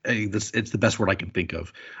it's the best word I can think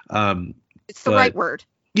of. It's the right word.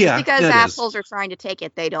 Yeah. Because assholes are trying to take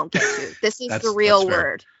it, they don't get to. This is the real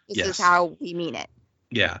word. This is how we mean it.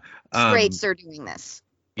 Yeah. Straights are doing this.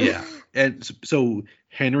 Yeah. And so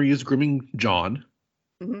Henry is grooming John.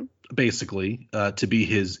 Basically, to be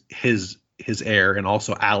his heir, and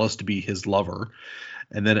also Alice to be his lover.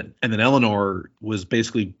 and then Eleanor was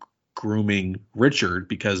basically grooming Richard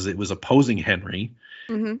because it was opposing Henry.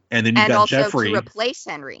 Mm-hmm. And then you got also Jeffrey to replace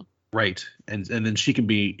Henry. Right. And then she can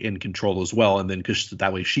be in control as well. And then because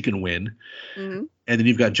that way she can win. Mm-hmm. And then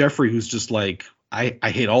you've got Jeffrey, who's just like, I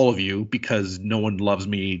hate all of you because no one loves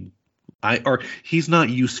me. He's not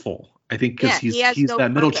useful. I think because he's no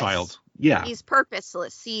that middle purpose. child. Yeah. He's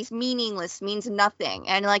purposeless. He's meaningless, means nothing.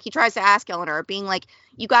 And like he tries to ask Eleanor, being like,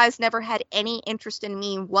 you guys never had any interest in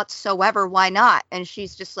me whatsoever. Why not? And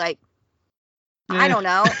she's just like, I don't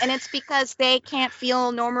know. And it's because they can't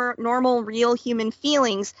feel normal, real human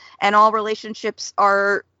feelings. And all relationships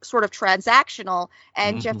are sort of transactional.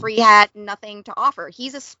 And Jeffrey had nothing to offer.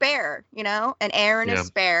 He's a spare, and Aaron is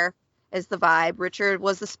spare is the vibe. Richard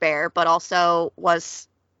was the spare, but also was,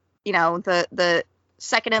 the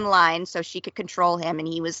second in line so she could control him. And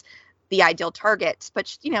he was the ideal target.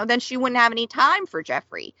 But, then she wouldn't have any time for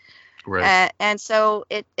Jeffrey. Right. And so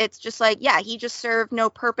it's just like, he just served no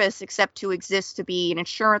purpose except to exist to be an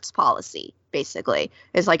insurance policy, basically.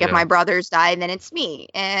 It's like, if my brothers die, then it's me.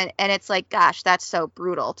 And it's like, gosh, that's so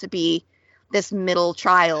brutal to be this middle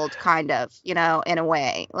child kind of, in a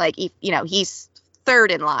way. Like, he's third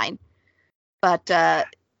in line. But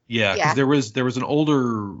because there was an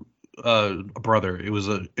older brother. It was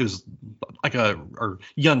like a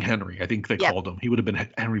young Henry, I think they called him. He would have been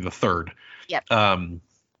Henry the Third. Yep.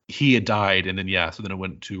 He had died, and then so then it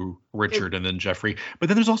went to Richard and then Jeffrey. But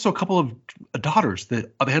then there's also a couple of daughters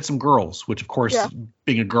that they had some girls, which of course,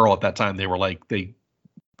 being a girl at that time, they were like they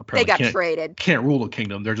got traded. Can't rule the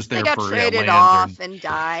kingdom. They're just there for traded land off and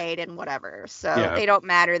died and whatever. So they don't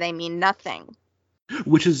matter. They mean nothing.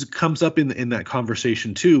 Which comes up in that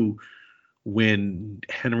conversation too, when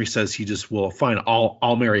Henry says he just will fine.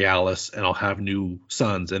 I'll marry Alice and I'll have new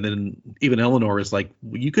sons, and then even Eleanor is like,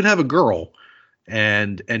 you could have a girl.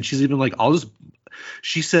 And she's even like,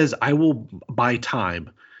 she says, I will buy time.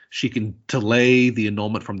 She can delay the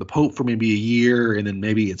annulment from the Pope for maybe a year. And then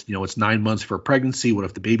maybe it's 9 months for pregnancy. What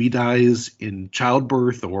if the baby dies in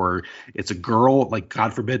childbirth, or it's a girl, like,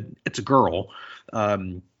 God forbid it's a girl. But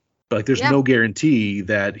like, there's no guarantee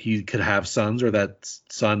that he could have sons or that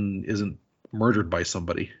son isn't murdered by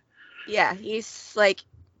somebody. Yeah. He's like,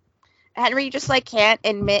 Henry just like can't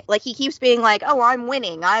admit, like he keeps being like, oh, I'm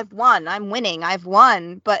winning. I've won. I'm winning. I've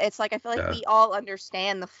won. But it's like, I feel like we all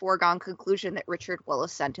understand the foregone conclusion that Richard will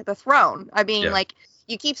ascend to the throne. I mean, like,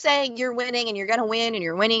 you keep saying you're winning and you're going to win and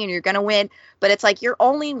you're winning and you're going to win. But it's like, you're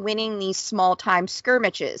only winning these small time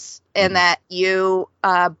skirmishes, and that you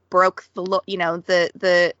broke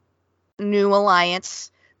the new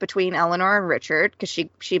alliance between Eleanor and Richard, because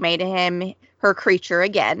she made him her creature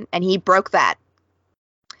again. And he broke that.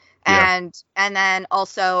 And then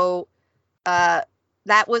also,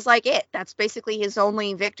 that was like it. That's basically his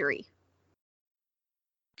only victory.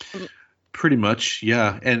 Pretty much,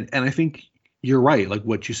 yeah. And I think you're right. Like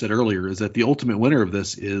what you said earlier is that the ultimate winner of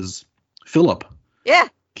this is Philip. Yeah.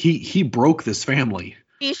 He broke this family.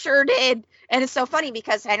 He sure did. And it's so funny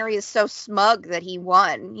because Henry is so smug that he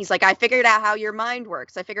won. He's like, I figured out how your mind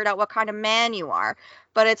works. I figured out what kind of man you are.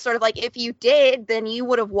 But it's sort of like, if you did, then you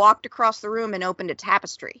would have walked across the room and opened a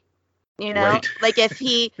tapestry. Right. Like if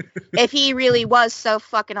he really was so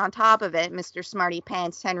fucking on top of it, Mr. Smarty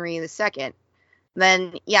Pants Henry II,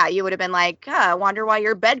 then you would have been like, I wonder why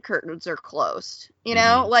your bed curtains are closed.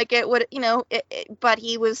 Like it would, but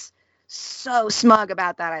he was so smug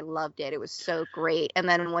about that. I loved it. It was so great. And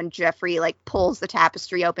then when Jeffrey like pulls the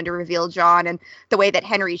tapestry open to reveal John, and the way that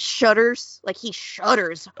Henry shudders, like he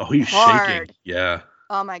shudders. Oh, he's hard. shaking. Yeah.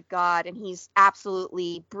 Oh my God. And he's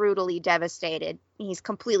absolutely brutally devastated. He's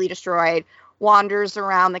completely destroyed, wanders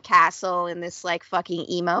around the castle in this like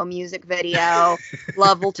fucking emo music video.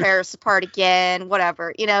 Love will tear us apart again,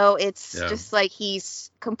 whatever. It's just like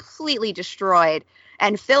he's completely destroyed.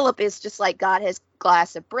 And Philip is just like got his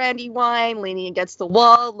glass of brandy wine, leaning against the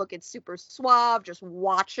wall, looking super suave, just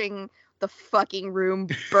watching the fucking room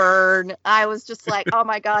burn. I was just like, oh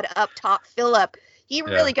my God, up top Philip. He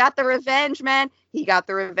really got the revenge, man. He got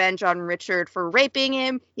the revenge on Richard for raping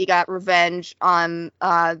him. He got revenge on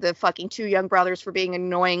the fucking two young brothers for being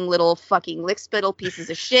annoying little fucking lickspittle pieces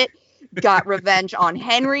of shit. Got revenge on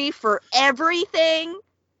Henry for everything.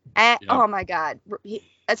 And, oh my God.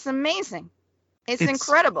 It's amazing. It's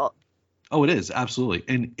incredible. Oh, it is. Absolutely.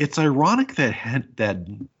 And it's ironic that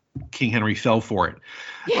King Henry fell for it.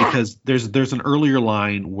 Yeah. Because there's an earlier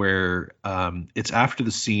line where it's after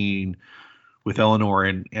the scene with Eleanor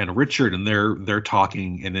and Richard, and they're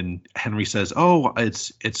talking, and then Henry says, oh,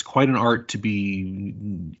 it's quite an art to be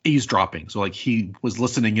eavesdropping. So like he was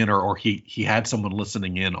listening in, or he had someone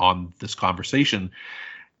listening in on this conversation.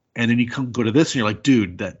 And then you go to this and you're like,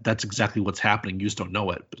 dude, that's exactly what's happening. You just don't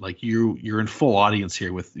know it. But like you're in full audience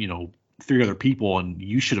here with, 3 other people, and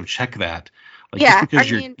you should have checked that. Like, just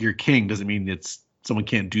because you're king doesn't mean someone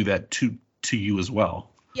can't do that to you as well.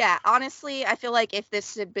 Yeah, honestly, I feel like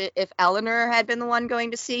if Eleanor had been the one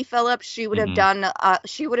going to see Philip, she would have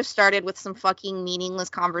she would have started with some fucking meaningless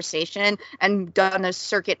conversation and done a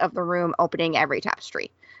circuit of the room opening every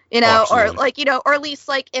tapestry. Or or at least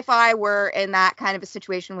like if I were in that kind of a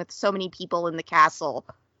situation with so many people in the castle,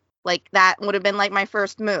 like that would have been like my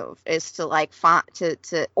first move, is to like to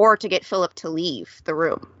get Philip to leave the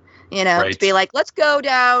room. To be like, let's go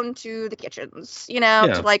down to the kitchens,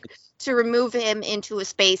 to remove him into a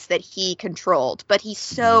space that he controlled. But he's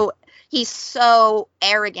so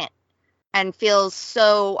arrogant and feels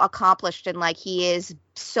so accomplished, and like he is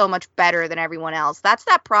so much better than everyone else. That's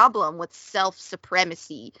that problem with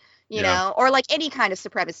self-supremacy, or like any kind of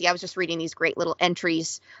supremacy. I was just reading these great little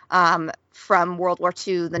entries from World War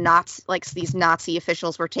II. These Nazi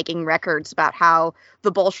officials were taking records about how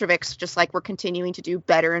the Bolsheviks just like were continuing to do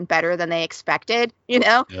better and better than they expected,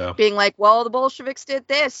 being like, well, the Bolsheviks did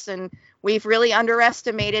this and we've really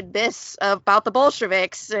underestimated this about the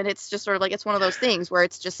Bolsheviks. And it's just sort of like, it's one of those things where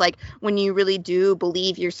it's just like, when you really do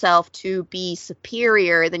believe yourself to be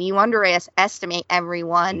superior, then you underestimate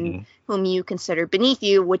everyone whom you consider beneath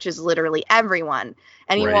you, which is literally everyone.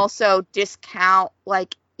 And you also discount,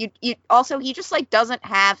 like, he just like doesn't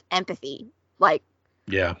have empathy. Like,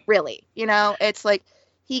 really, it's like,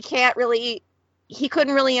 he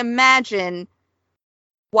couldn't really imagine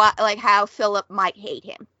how Philip might hate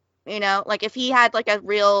him. Like if he had like a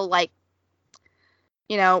real, like,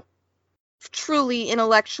 truly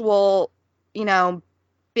intellectual,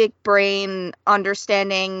 big brain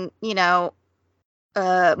understanding,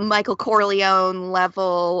 Michael Corleone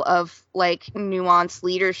level of like nuanced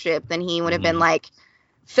leadership, then he would have been like,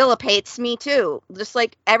 Philip hates me too. Just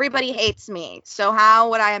like everybody hates me. So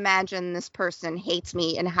how would I imagine this person hates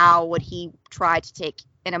me, and how would he try to take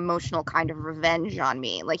an emotional kind of revenge on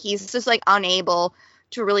me? Like he's just like unable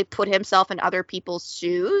to really put himself in other people's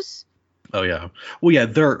shoes. Oh yeah. Well, yeah,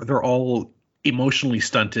 they're all emotionally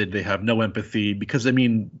stunted. They have no empathy because, I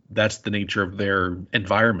mean, that's the nature of their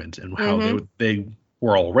environment and how they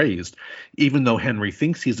were all raised. Even though Henry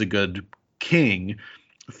thinks he's a good king,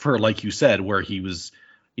 for, like you said, where he was,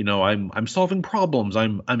 I'm solving problems.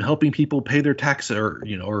 I'm helping people pay their taxes,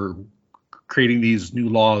 or creating these new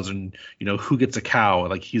laws, and who gets a cow.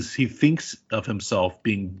 Like he thinks of himself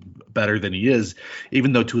being better than he is,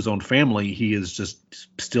 even though to his own family he is just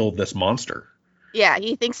still this monster. Yeah,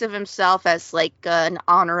 he thinks of himself as like an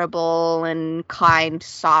honorable and kind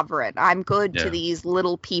sovereign. I'm good to these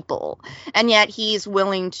little people, and yet he's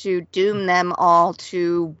willing to doom them all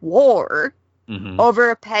to war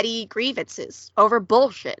over petty grievances, over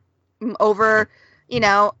bullshit, over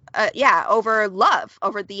over love,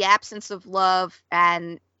 over the absence of love.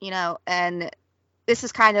 And and this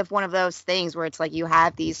is kind of one of those things where it's like you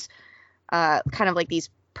have these kind of like these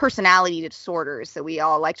personality disorders that we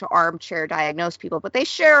all like to armchair diagnose people, but they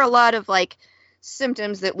share a lot of like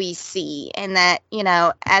symptoms that we see. And that,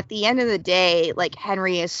 at the end of the day, like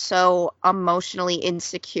Henry is so emotionally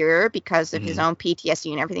insecure because of his own PTSD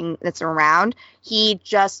and everything that's around. He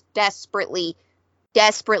just desperately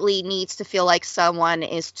needs to feel like someone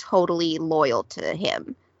is totally loyal to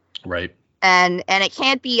him. Right. And it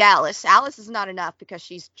can't be Alice. Alice is not enough because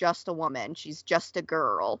she's just a woman. She's just a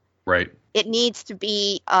girl. Right. It needs to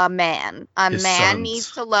be a man. His man sons.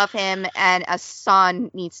 Needs to love him, and a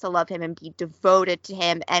son needs to love him and be devoted to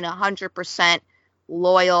him and 100%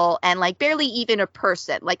 loyal, and like barely even a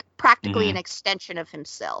person, like practically an extension of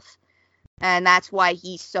himself. And that's why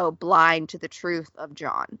he's so blind to the truth of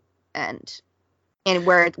John. And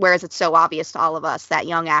whereas it's so obvious to all of us, that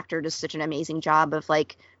young actor does such an amazing job of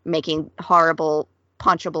like making horrible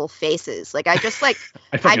punchable faces. Like I just want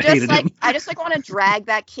to drag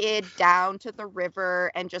that kid down to the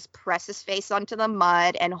river and just press his face onto the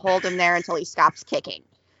mud and hold him there until he stops kicking.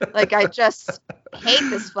 Like I just hate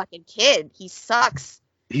this fucking kid. He sucks.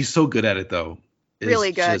 He's so good at it though.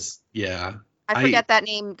 Really good. Just, yeah. I forget that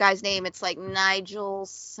guy's name. It's like Nigel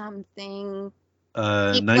something.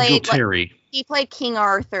 Nigel Terry. He played King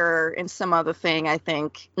Arthur in some other thing, I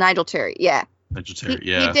think. Nigel Terry, yeah. Nigel Terry,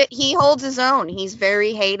 yeah. He holds his own. He's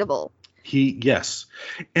very hateable. Yes.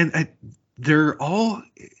 And they're all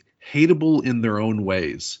hateable in their own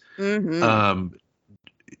ways. Like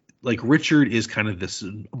Richard is kind of this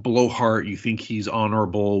blowhard. You think he's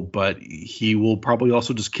honorable, but he will probably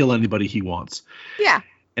also just kill anybody he wants. Yeah.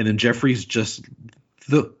 And then Jeffrey's just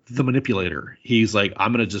the manipulator. He's like,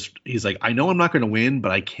 he's like, I know I'm not going to win,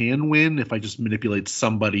 but I can win if I just manipulate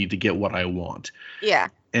somebody to get what I want. Yeah.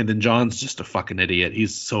 And then John's just a fucking idiot.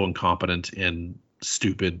 He's so incompetent and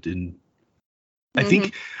stupid. And I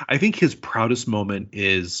think his proudest moment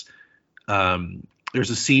is, there's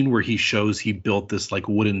a scene where he shows he built this like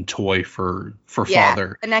wooden toy for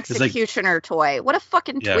father. An executioner toy. What a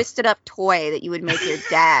fucking twisted up toy that you would make your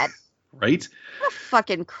dad. Right? What a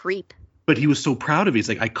fucking creep. But he was so proud of it. He's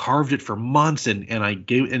like, I carved it for months and I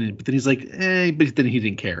gave, and but then he's like, but then he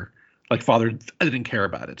didn't care. Like, father, I didn't care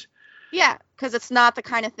about it. Yeah, because it's not the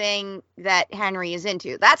kind of thing that Henry is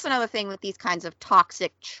into. That's another thing with these kinds of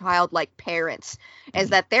toxic, childlike parents, is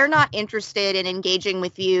that they're not interested in engaging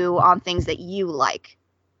with you on things that you like.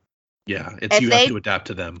 Yeah, you have to adapt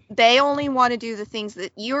to them. They only want to do the things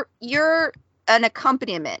that you're an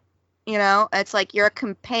accompaniment. You know, it's like you're a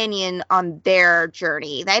companion on their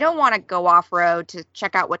journey. They don't want to go off-road to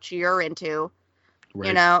check out what you're into. Right.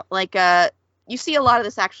 You know, like you see a lot of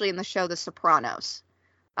this actually in the show The Sopranos.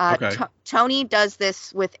 Okay. Tony does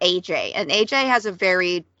this with AJ, and AJ has a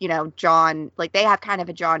very, John, like they have kind of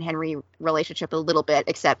a John Henry relationship a little bit,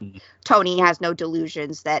 except Tony has no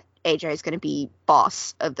delusions that AJ is going to be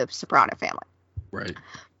boss of the Soprano family. Right.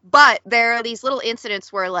 But there are these little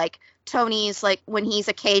incidents where, like, Tony's, like, when he's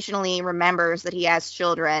occasionally remembers that he has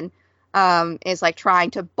children, is, like, trying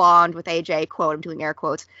to bond with AJ, quote, I'm doing air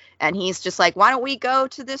quotes, and he's just like, why don't we go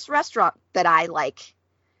to this restaurant that I like?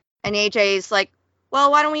 And AJ's like, well,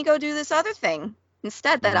 why don't we go do this other thing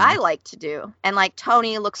instead that I like to do? And, like,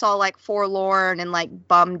 Tony looks all, like, forlorn and, like,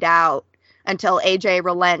 bummed out until AJ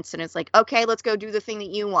relents and it's like, okay, let's go do the thing that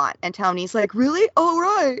you want. And Tony's like, really? All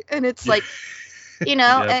right. And it's like...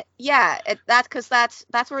 That's because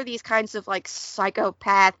that's where these kinds of like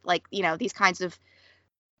psychopath, like, these kinds of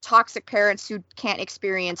toxic parents who can't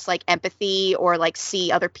experience like empathy or like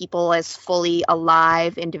see other people as fully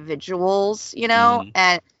alive individuals,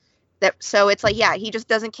 and so it's like, he just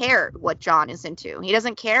doesn't care what John is into. He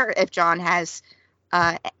doesn't care if John has,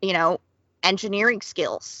 engineering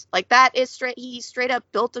skills. Like that is he straight up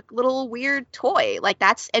built a little weird toy. Like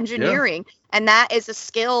that's engineering. Yeah. And that is a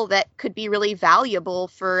skill that could be really valuable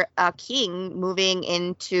for a king moving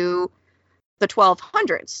into the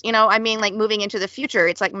 1200s. Like moving into the future,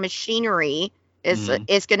 it's like machinery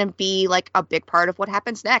is going to be like a big part of what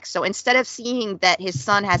happens next. So instead of seeing that his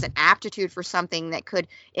son has an aptitude for something that could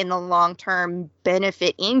in the long term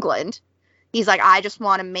benefit England, he's like, I just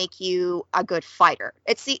want to make you a good fighter.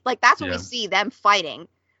 That's when we see them fighting,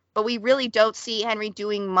 but we really don't see Henry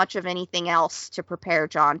doing much of anything else to prepare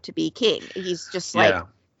John to be king. He's just like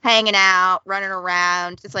hanging out, running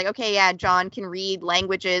around. It's like, okay, John can read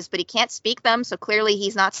languages, but he can't speak them. So clearly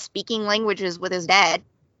he's not speaking languages with his dad.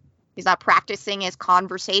 He's not practicing his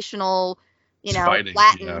conversational, fighting,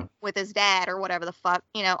 Latin with his dad or whatever the fuck.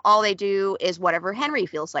 All they do is whatever Henry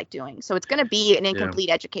feels like doing. So it's going to be an incomplete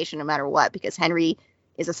education no matter what, because Henry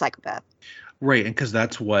is a psychopath. Right. And because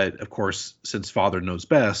that's what, of course, since father knows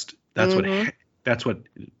best, that's what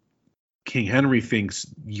King Henry thinks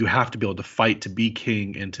you have to be able to fight to be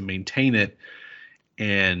king and to maintain it.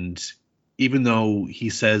 And even though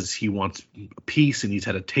he says he wants peace and he's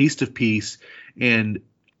had a taste of peace, and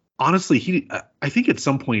honestly, I think at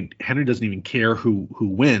some point Henry doesn't even care who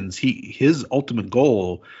wins. His ultimate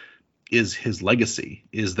goal is his legacy.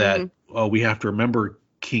 Is that we have to remember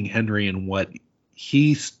King Henry and what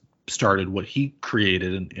he started, what he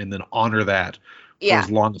created, and then honor that for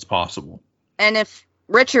as long as possible. And if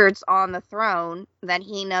Richard's on the throne, then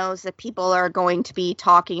he knows that people are going to be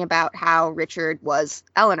talking about how Richard was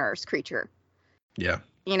Eleanor's creature. Yeah.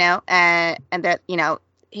 And that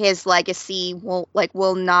his legacy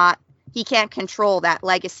will not, he can't control that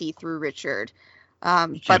legacy through Richard.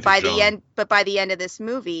 But by the end of this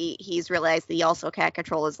movie, he's realized that he also can't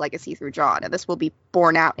control his legacy through John. And this will be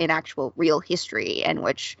borne out in actual real history in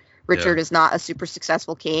which Richard is not a super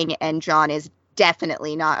successful king and John is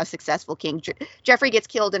definitely not a successful king. Jeffrey gets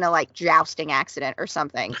killed in a like jousting accident or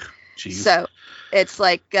something. Jeez. So it's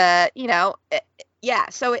like,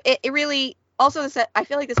 so it really, also, I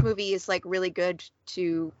feel like this movie is like really good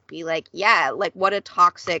to be like, like what a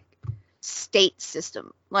toxic state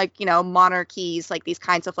system, like, monarchies, like these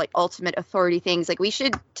kinds of like ultimate authority things. Like we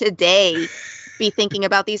should today be thinking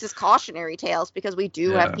about these as cautionary tales, because we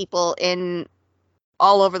do have people in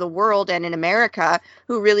all over the world and in America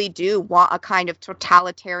who really do want a kind of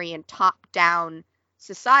totalitarian top-down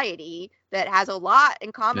society that has a lot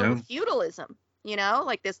in common with feudalism. you know,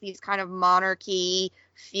 like these kind of monarchy,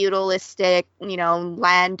 feudalistic, you know,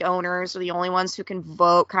 landowners are the only ones who can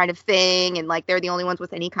vote kind of thing, and like they're the only ones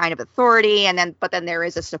with any kind of authority, but then there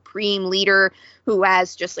is a supreme leader who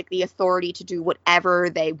has just like the authority to do whatever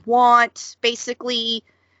they want, basically,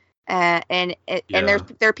 and there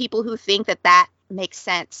are people who think that makes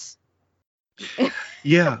sense.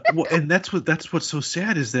 Yeah, well, and that's what's so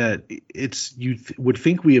sad is that would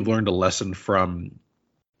think we have learned a lesson from.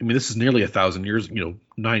 I mean, this is nearly 1,000 years,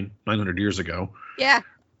 900 years ago. Yeah.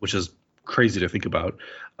 Which is crazy to think about.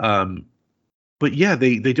 But yeah,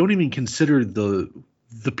 they don't even consider the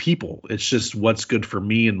people. It's just what's good for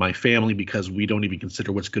me and my family, because we don't even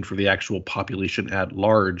consider what's good for the actual population at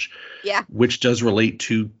large. Yeah. Which does relate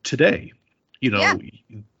to today.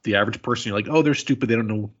 The average person, you're like, oh, they're stupid. They don't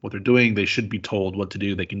know what they're doing. They should be told what to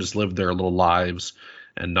do. They can just live their little lives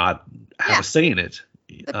and not have a say in it.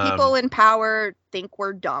 The people in power think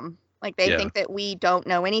we're dumb. Like they think that we don't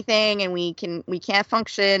know anything and we can't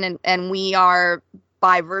function, and we are,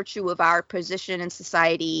 by virtue of our position in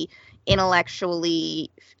society,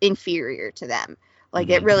 intellectually inferior to them. Like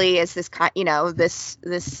it really is this kind,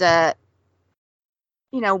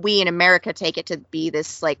 we in America take it to be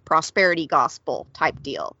this like prosperity gospel type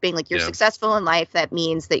deal, being like, you're successful in life. That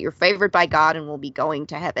means that you're favored by God and will be going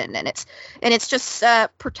to heaven. And it's just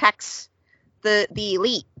protects the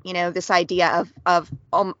elite, this idea of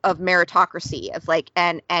meritocracy, of like,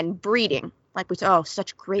 and breeding, like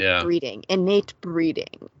such great breeding, innate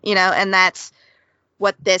breeding, and that's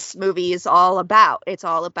what this movie is all about. It's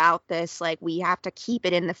all about this, like, we have to keep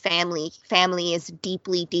it in the family. Family is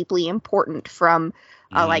deeply, deeply important from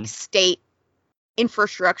like state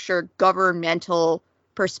infrastructure, governmental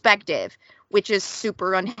perspective, which is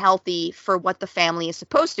super unhealthy for what the family is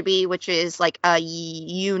supposed to be, which is like a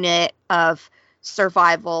unit of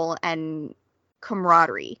survival and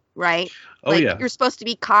camaraderie, right? You're supposed to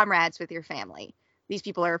be comrades with your family. These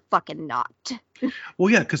people are fucking not.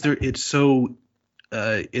 Well, yeah, because it's so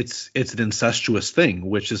it's an incestuous thing,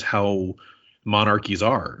 which is how monarchies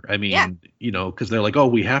are. I mean, because they're like, oh,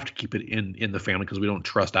 we have to keep it in the family because we don't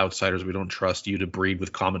trust outsiders. We don't trust you to breed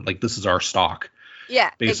with common, like, this is our stock.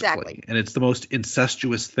 Yeah, basically. Exactly. And it's the most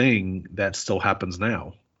incestuous thing that still happens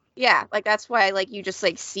now. Yeah, like that's why, like, you just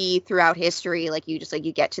like see throughout history, like you just like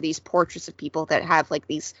you get to these portraits of people that have like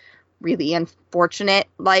these really unfortunate,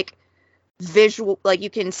 like, visual, like you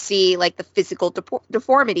can see like the physical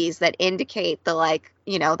deformities that indicate the, like,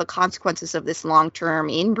 the consequences of this long-term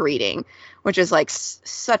inbreeding, which is like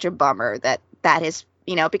such a bummer that is,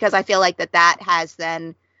 because I feel like that has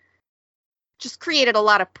then just created a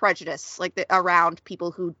lot of prejudice, like around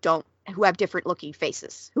people who have different looking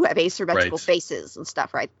faces, who have asymmetrical faces and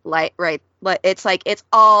stuff, right? Like it's like, it's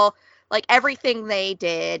all like everything they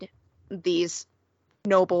did, these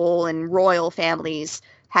noble and royal families,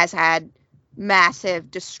 has had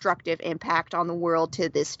massive destructive impact on the world to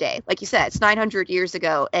this day. Like you said, it's 900 years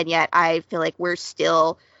ago, and yet I feel like we're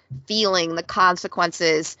still feeling the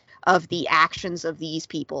consequences of the actions of these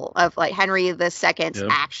people, of like Henry II's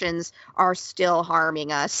actions are still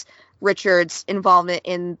harming us. Richard's involvement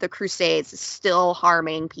in the Crusades is still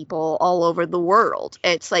harming people all over the world.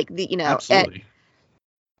 It's like Absolutely.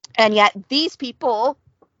 And yet these people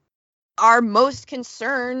are most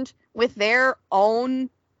concerned with their own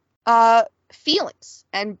feelings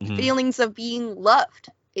and feelings of being loved.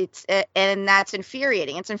 And that's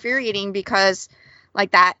infuriating. It's infuriating because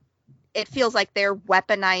like that, it feels like they're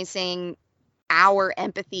weaponizing our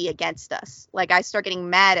empathy against us. Like I start getting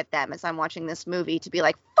mad at them as I'm watching this movie to be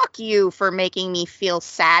like, fuck you for making me feel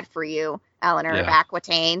sad for you, Eleanor of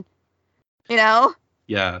Aquitaine. Yeah.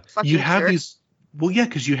 You have jerk. these, well, yeah,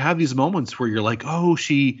 because you have these moments where you're like, oh,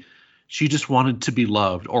 she just wanted to be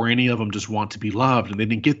loved, or any of them just want to be loved and they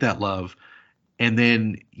didn't get that love. And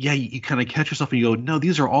then, you kind of catch yourself and you go, no,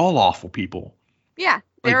 these are all awful people. Yeah.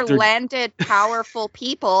 They're landed, powerful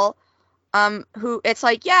people who, it's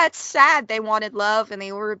like, it's sad they wanted love and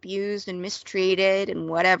they were abused and mistreated and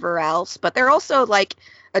whatever else. But they're also like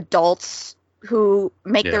adults who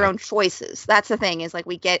make their own choices. That's the thing, is like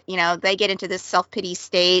we get, they get into this self-pity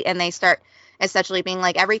state and they start essentially being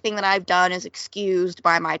like, everything that I've done is excused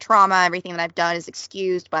by my trauma. Everything that I've done is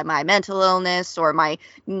excused by my mental illness or my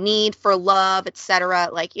need for love, etc.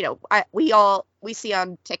 Like, we see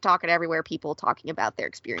on TikTok and everywhere people talking about their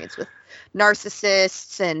experience with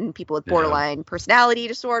narcissists and people with borderline personality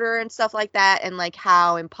disorder and stuff like that. And like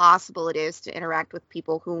how impossible it is to interact with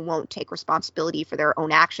people who won't take responsibility for their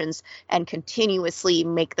own actions and continuously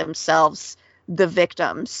make themselves the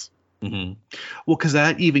victims. Mm-hmm. Well, because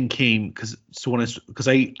that even came because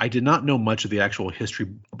I did not know much of the actual history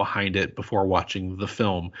behind it before watching the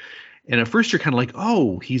film, And at first you're kind of like,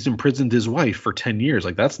 oh, he's imprisoned his wife for 10 years.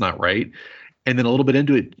 Like, that's not right. And then a little bit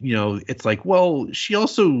into it, it's like, well, she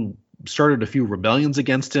also started a few rebellions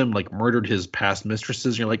against him, like murdered his past mistresses.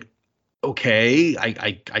 And you're like, okay,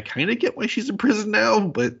 I kind of get why she's in prison now.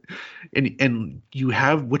 But and you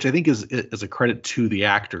have, which I think is a credit to the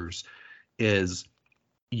actors, is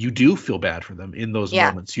you do feel bad for them in those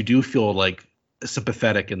moments. You do feel like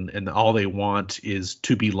sympathetic, and all they want is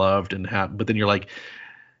to be loved and have. But then you're like,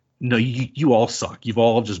 no, you all suck. You've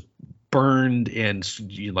all just burned and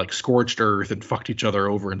like scorched earth and fucked each other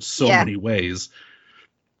over in so many ways.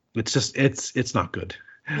 It's just it's not good.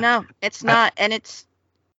 No, it's not. And it's,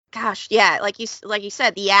 gosh, yeah, like you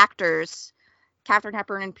said, the actors, Katharine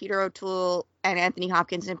Hepburn and Peter O'Toole and Anthony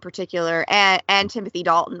Hopkins in particular, and Timothy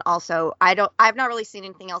Dalton also. I've not really seen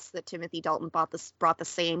anything else that Timothy Dalton brought the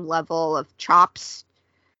same level of chops,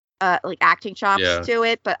 like acting chops to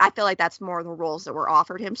it, but I feel like that's more the roles that were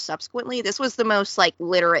offered him subsequently. This was the most like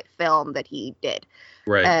literate film that he did.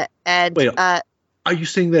 Right. And wait, are you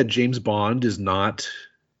saying that James Bond is not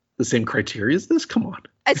the same criteria as this? Come on.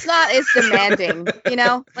 It's not as demanding,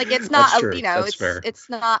 like it's not, That's fair. it's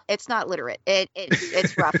not literate.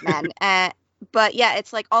 It's rough, man. But yeah,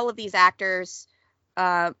 it's like all of these actors,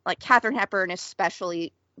 like Katharine Hepburn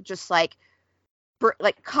especially, just like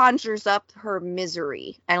conjures up her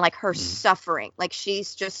misery and like her suffering. Like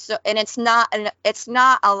she's just so, and it's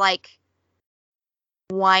not a like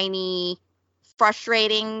whiny,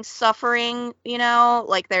 frustrating suffering,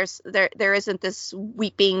 like there isn't this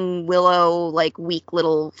weeping willow, like weak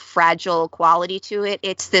little fragile quality to it.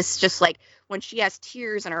 It's this just like when she has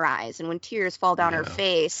tears in her eyes and when tears fall down her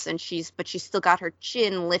face, and she's still got her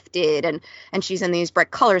chin lifted, and she's in these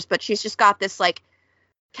bright colors, but she's just got this like,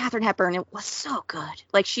 Katharine Hepburn, it was so good.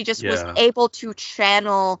 Like she just was able to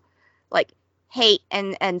channel like hate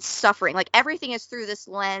and suffering. Like everything is through this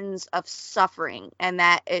lens of suffering, and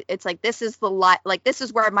that it's like, this is this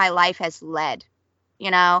is where my life has led,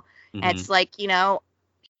 And it's like,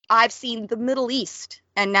 I've seen the Middle East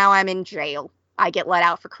and now I'm in jail. I get let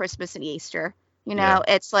out for Christmas and Easter.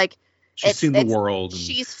 It's like she's seen the world.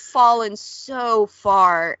 She's fallen so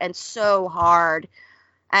far and so hard.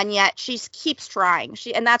 And yet she keeps trying.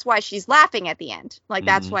 And that's why she's laughing at the end. Like,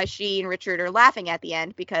 that's why she and Richard are laughing at the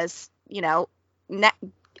end, because,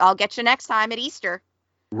 I'll get you next time at Easter.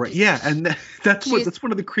 Right. Yeah. And that's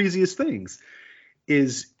one of the craziest things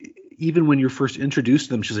is, even when you're first introduced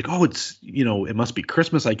to them, she's like, oh, it's, it must be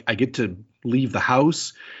Christmas. I get to leave the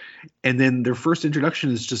house. And then their first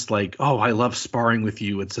introduction is just like, oh, I love sparring with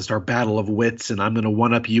you. It's just our battle of wits, and I'm going to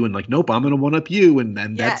one-up you. And like, nope, I'm going to one-up you. And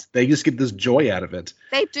they just get this joy out of it.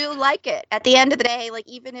 They do like it. At the end of the day, like,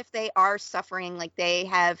 even if they are suffering, like, they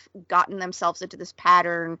have gotten themselves into this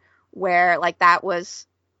pattern where, like, that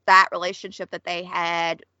relationship that they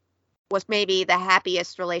had was maybe the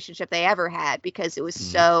happiest relationship they ever had, because it was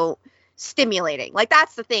so stimulating. Like,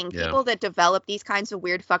 that's the thing. People that develop these kinds of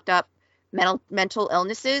weird, fucked up mental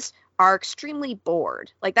illnesses are extremely bored.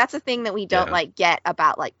 Like, that's a thing that we don't like get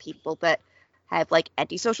about like people that have like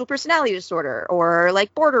antisocial personality disorder or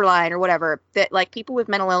like borderline or whatever, that like people with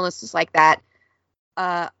mental illnesses like that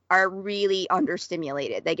are really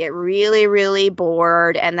understimulated. They get really, really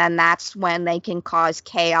bored, and then that's when they can cause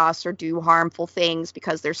chaos or do harmful things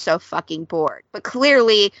because they're so fucking bored. But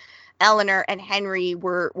clearly Eleanor and Henry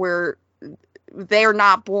they're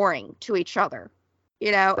not boring to each other.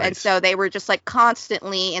 Right. And so they were just like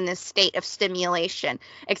constantly in this state of stimulation,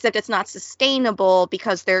 except it's not sustainable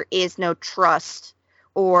because there is no trust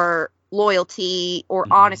or loyalty or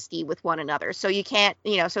honesty with one another. So you can't,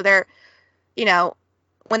 so they're,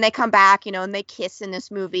 when they come back, and they kiss in this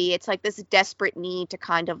movie, it's like this desperate need to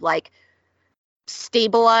kind of like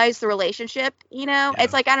stabilize the relationship.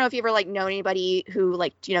 It's like, I don't know if you ever like know anybody who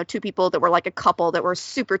like, two people that were like a couple that were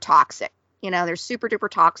super toxic. They're super duper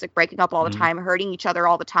toxic, breaking up all the time, hurting each other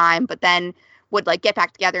all the time, but then would like get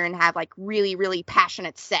back together and have like really, really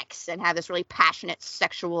passionate sex and have this really passionate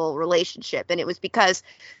sexual relationship. And it was because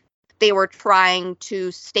they were trying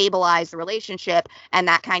to stabilize the relationship, and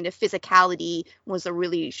that kind of physicality was a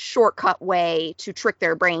really shortcut way to trick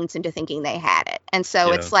their brains into thinking they had it. And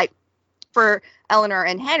so it's like, for Eleanor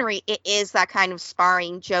and Henry, it is that kind of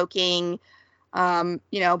sparring, joking,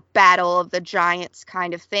 battle of the giants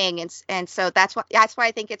kind of thing. And so that's why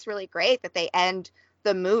I think it's really great that they end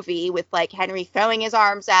the movie with like Henry throwing his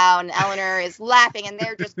arms out and Eleanor is laughing, and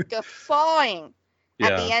they're just guffawing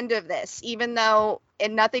at the end of this, even though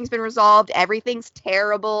nothing's been resolved. Everything's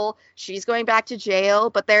terrible. She's going back to jail,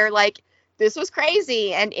 but they're like, this was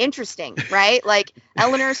crazy and interesting, right? Like,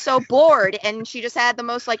 Eleanor's so bored, and she just had the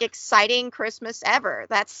most like exciting Christmas ever.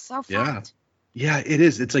 That's so fun. Yeah, it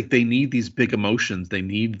is. It's like they need these big emotions. They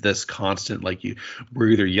need this constant, like we're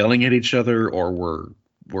either yelling at each other or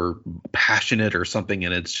we're passionate or something,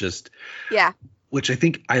 and it's just Yeah. Which I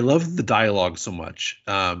think I love the dialogue so much.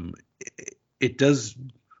 It does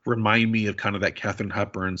remind me of kind of that Katharine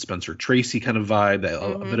Hepburn, Spencer Tracy kind of vibe, that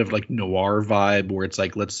a bit of like noir vibe, where it's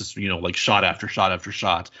like let's just like shot after shot after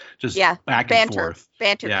shot, just back and forth,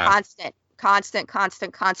 banter, constant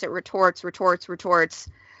retorts.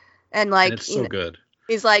 And like, and it's so good.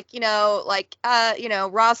 He's like,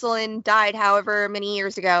 Rosalind died however many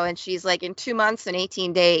years ago, and she's like, in 2 months and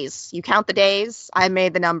 18 days. You count the days? I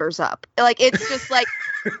made the numbers up. Like, it's just like,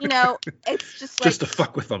 it's just like, just to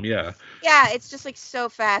fuck with them, yeah. Yeah, it's just like so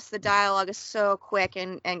fast. The dialogue is so quick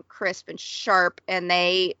and crisp and sharp, and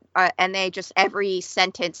they just every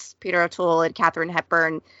sentence Peter O'Toole and Katharine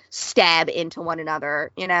Hepburn stab into one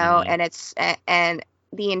another, and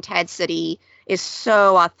the intensity is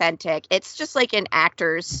so authentic. It's just like an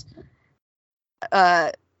actor's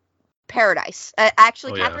paradise.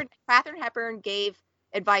 Actually, Katharine Hepburn gave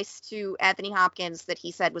advice to Anthony Hopkins that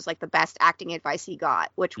he said was like the best acting advice he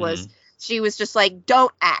got, which was she was just like,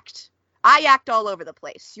 don't act. I act all over the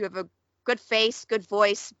place. You have a good face, good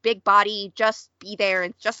voice, big body. Just be there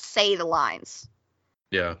and just say the lines.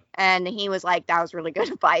 Yeah. And he was like, that was really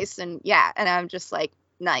good advice. And yeah, and I'm just like,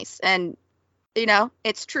 nice. And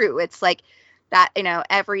it's true. It's like that,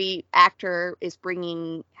 every actor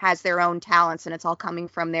has their own talents, and it's all coming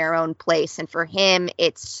from their own place. And for him,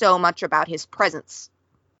 it's so much about his presence,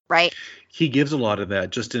 right? He gives a lot of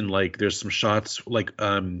that just in like, there's some shots like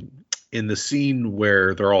in the scene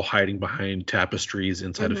where they're all hiding behind tapestries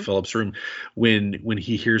inside of Philip's room, when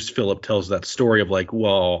he hears Philip tells that story of like,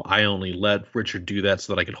 well, I only let Richard do that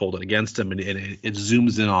so that I could hold it against him. And it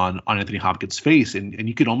zooms in on Anthony Hopkins' face, and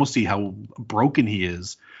you could almost see how broken he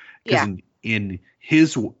is. Because in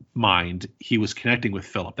his mind, he was connecting with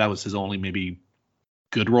Philip. That was his only maybe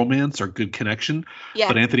good romance or good connection. Yeah.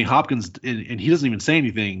 But Anthony Hopkins, and he doesn't even say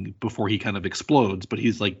anything before he kind of explodes, but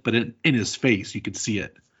he's like, but in his face, you could see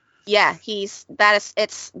it. Yeah,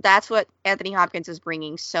 that's what Anthony Hopkins is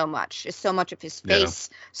bringing so much. Is so much of his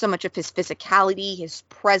face, so much of his physicality, his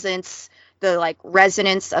presence, the like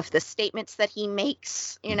resonance of the statements that he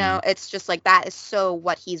makes. It's just like that is so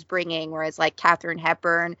what he's bringing. Whereas like Katharine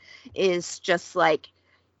Hepburn is just like,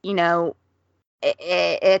 it's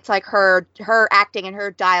like her acting and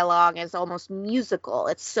her dialogue is almost musical.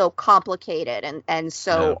 It's so complicated and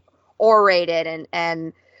so orated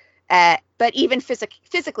and. But even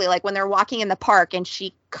physically, like when they're walking in the park and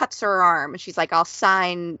she cuts her arm and she's like, I'll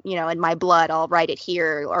sign, in my blood, I'll write it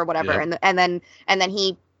here or whatever. Yep. And then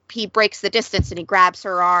he breaks the distance and he grabs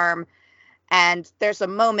her arm. And there's a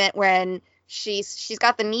moment when she's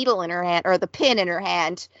got the needle in her hand or the pin in her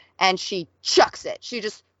hand, and she chucks it. She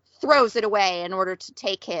just throws it away in order to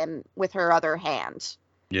take him with her other hand.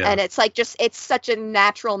 Yeah. And it's like, it's such a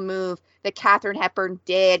natural move that Katharine Hepburn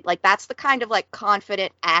did. Like, that's the kind of like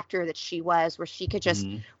confident actor that she was, where she could just,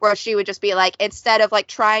 where she would just be like, instead of like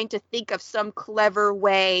trying to think of some clever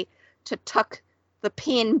way to tuck the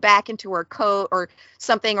pin back into her coat or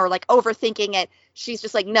something, or like overthinking it, she's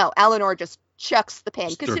just like, no, Eleanor just chucks the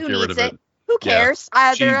pin, because who needs it? Who cares?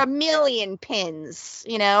 Yeah. There are a million pins,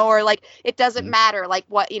 or like, it doesn't matter. Like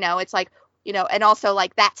what, it's like, and also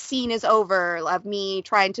like that scene is over of me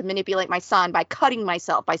trying to manipulate my son by cutting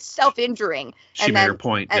myself, by self-injuring. She made her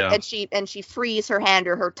point, yeah. And she frees her hand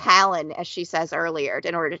or her talon, as she says earlier,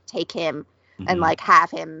 in order to take him and like have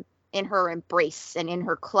him in her embrace and in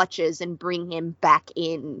her clutches and bring him back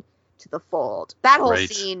in to the fold. That whole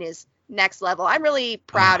scene is next level. I'm really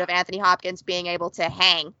proud of Anthony Hopkins being able to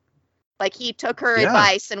hang. Like, he took her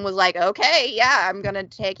advice and was like, okay, yeah, I'm going to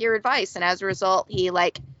take your advice. And as a result, he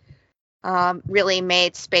like, really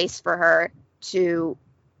made space for her to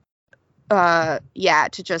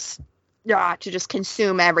just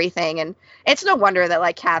consume everything. And it's no wonder that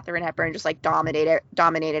like Katharine Hepburn just like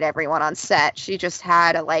dominated everyone on set. She just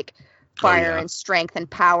had a like fire and strength and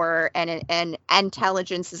power and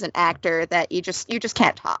intelligence as an actor that you just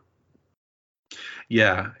can't top.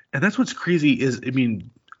 Yeah, and that's what's crazy is, I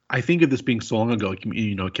mean, I think of this being so long ago. It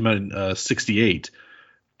came out in 68,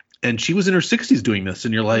 and she was in her 60s doing this,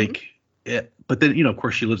 and you're like. But then, of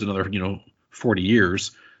course, she lives another, 40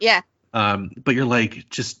 years. Yeah. But you're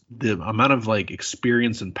like, just the amount of like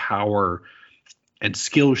experience and power and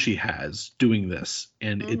skill she has doing this.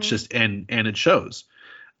 And it's just, and it shows,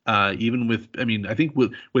 even with, I mean, I think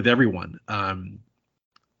with everyone,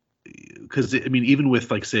 because I mean, even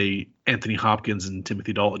with like, say, Anthony Hopkins and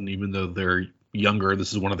Timothy Dalton, even though they're younger,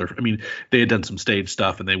 this is one of their, I mean, they had done some stage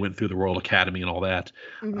stuff and they went through the Royal Academy and all that.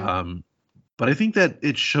 but I think that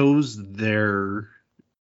it shows their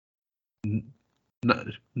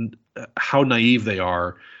how naive they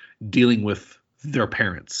are dealing with their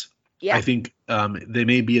parents. Yeah. I think they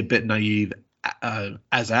may be a bit naive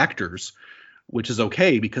as actors, which is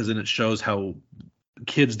okay because then it shows how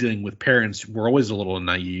kids dealing with parents, we're always a little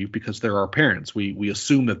naive because they're our parents. We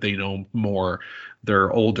assume that they know more,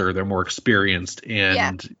 they're older, they're more experienced,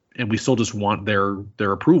 and we still just want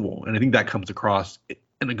their approval. And I think that comes across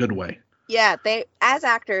in a good way. Yeah, they, as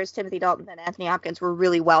actors, Timothy Dalton and Anthony Hopkins were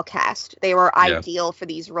really well cast. They were ideal for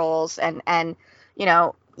these roles, and you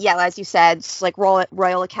know, as you said, it's like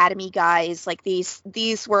Royal Academy guys. Like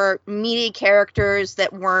these were meaty characters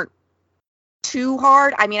that weren't too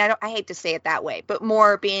hard. I mean, I hate to say it that way, but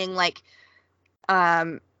more being like,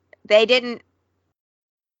 they didn't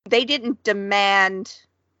demand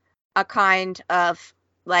a kind of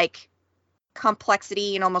like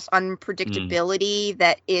complexity and almost unpredictability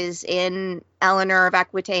that is in Eleanor of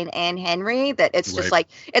Aquitaine and Henry. That it's just like,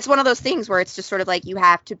 it's one of those things where it's just sort of like you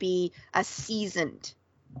have to be a seasoned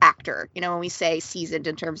actor, you know, when we say seasoned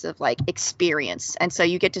in terms of like experience. And so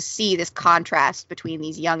you get to see this contrast between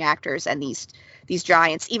these young actors and these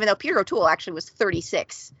giants, even though Peter O'Toole actually was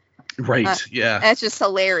 36. Right. And it's just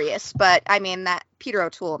hilarious. But I mean, that Peter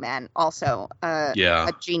O'Toole, man, also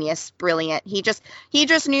a genius, brilliant. He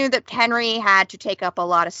just knew that Henry had to take up a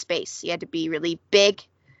lot of space. He had to be really big,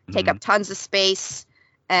 take up tons of space,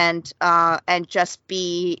 and just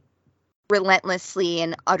be relentlessly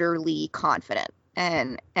and utterly confident.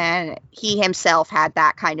 And he himself had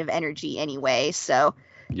that kind of energy anyway. So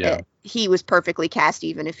he was perfectly cast,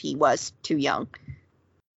 even if he was too young.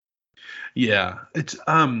 Yeah, it's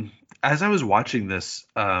as I was watching this,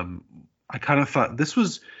 I kind of thought this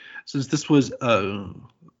was, since this was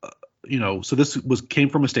you know, so this came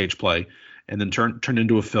from a stage play and then turned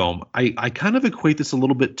into a film. I kind of equate this a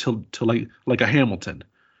little bit to like a Hamilton.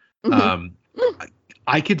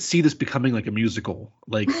 I could see this becoming like a musical.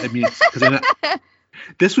 Like, I mean, because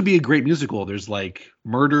this would be a great musical. There's like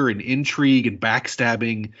murder and intrigue and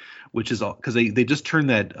backstabbing, which is all because they just turned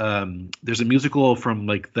that. There's a musical from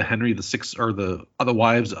like the Henry VI or the Other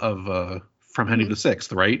Wives of from Henry VI,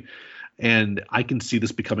 right? And I can see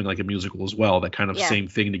this becoming like a musical as well. That kind of same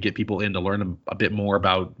thing to get people in to learn a bit more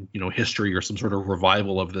about, you know, history or some sort of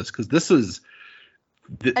revival of this, because this is.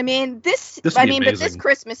 I mean, but this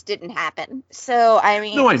Christmas didn't happen. So, I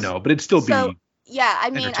mean. No, I know, but it'd still be. Yeah, I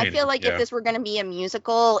mean, I feel like if this were going to be a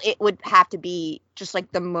musical, it would have to be just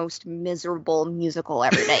like the most miserable musical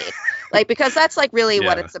ever made. Like, because that's like really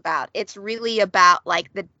what it's about. It's really about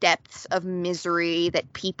like the depths of misery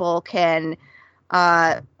that people can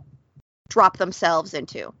drop themselves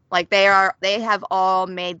into. Like they have all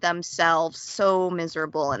made themselves so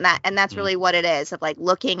miserable, and that's really what it is, of like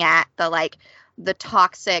looking at the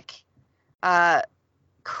toxic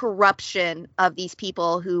corruption of these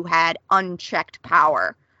people who had unchecked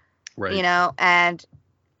power, right? You know, and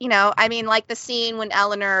you know, I mean, like the scene when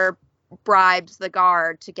Eleanor bribes the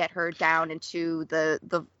guard to get her down into the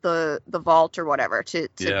vault or whatever to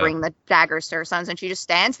bring the daggers to her sons, and she just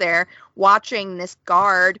stands there watching this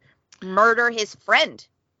guard murder his friend.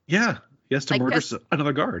 Yeah, he has to murder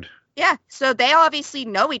another guard. Yeah, so they obviously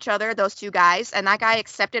know each other, those two guys, and that guy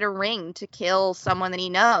accepted a ring to kill someone that he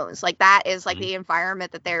knows. Like, that is, like, the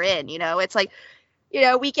environment that they're in, you know? It's like, you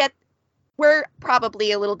know, we're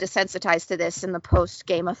probably a little desensitized to this in the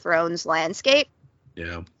post-Game of Thrones landscape.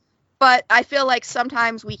 Yeah. But I feel like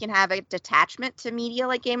sometimes we can have a detachment to media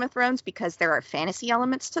like Game of Thrones because there are fantasy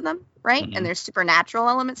elements to them, right? And there's supernatural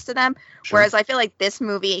elements to them. Sure. Whereas I feel like this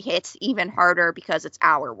movie hits even harder because it's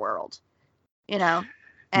our world, you know?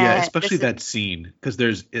 Yeah, especially that scene, because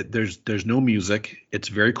there's no music. It's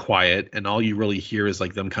very quiet, and all you really hear is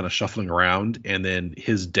like them kind of shuffling around, and then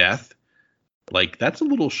his death. Like, that's a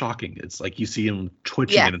little shocking. It's like you see him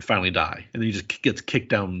twitching and finally die, and then he just gets kicked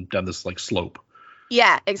down this like slope.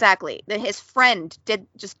 Yeah, exactly. His friend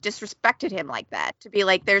just disrespected him like that, to be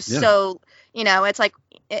like, there's so, you know, it's like,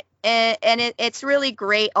 it's really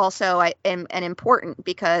great also and important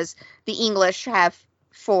because the English have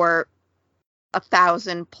for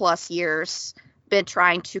 1,000+ years been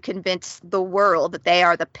trying to convince the world that they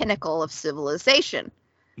are the pinnacle of civilization,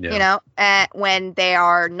 you know, when they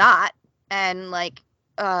are not, and like,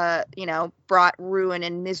 you know, brought ruin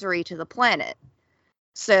and misery to the planet.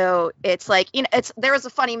 So it's like, you know, there was a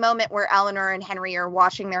funny moment where Eleanor and Henry are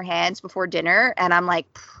washing their hands before dinner, and I'm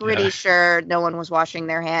like pretty sure no one was washing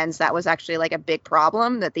their hands. That was actually like a big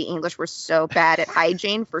problem, that the English were so bad at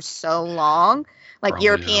hygiene for so long. Like,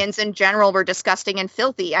 Europeans in general were disgusting and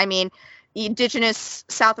filthy. I mean, indigenous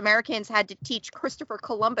South Americans had to teach Christopher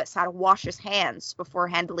Columbus how to wash his hands before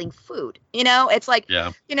handling food. It's like,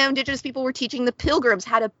 indigenous people were teaching the Pilgrims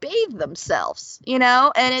how to bathe themselves,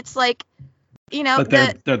 and it's like, but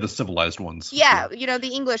they're the civilized ones. Yeah,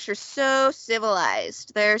 the English are so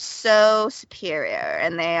civilized. They're so superior,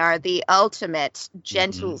 and they are the ultimate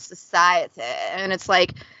gentle society. And it's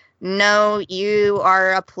like, no, you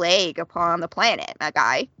are a plague upon the planet, my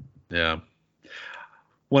guy. Yeah.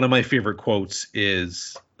 One of my favorite quotes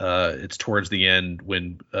is it's towards the end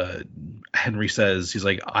when Henry says, he's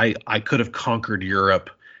like, I could have conquered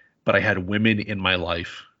Europe, but I had women in my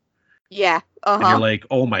life. Yeah. And you're like,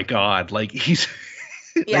 oh my God, like he's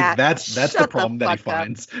like, that's the problem that he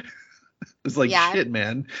finds. It's like, shit,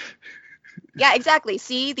 man. Yeah, exactly.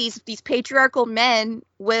 See, these patriarchal men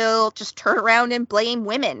will just turn around and blame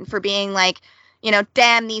women for being like,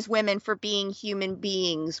 damn these women for being human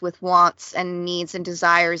beings with wants and needs and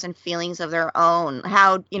desires and feelings of their own.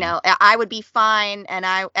 How, I would be fine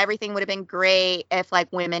and everything would have been great if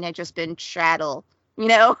like women had just been chattel,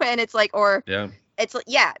 and it's like, or it's like,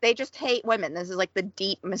 they just hate women. This is like the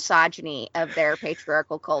deep misogyny of their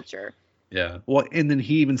patriarchal culture. Yeah. Well, and then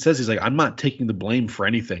he even says, he's like, I'm not taking the blame for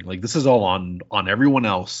anything. Like, this is all on everyone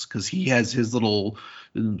else, because he has his little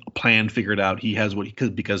plan figured out. He has what he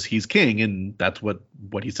could because he's king, and that's what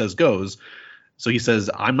he says goes. So he says,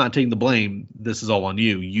 I'm not taking the blame. This is all on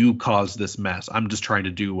you. You caused this mess. I'm just trying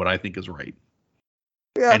to do what I think is right.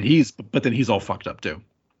 Yeah. And but then he's all fucked up too.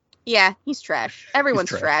 Yeah, he's trash. Everyone's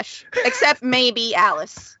trash. Except maybe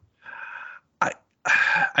Alice.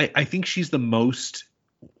 I think she's the most,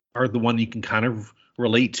 or the one you can kind of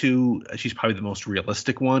relate to. She's probably the most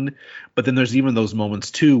realistic one. But then there's even those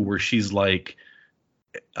moments too where she's like,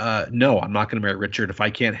 no, I'm not going to marry Richard. If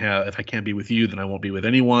I can't be with you, then I won't be with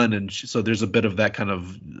anyone. And so there's a bit of that kind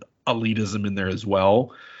of elitism in there as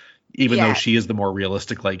well. Even though she is the more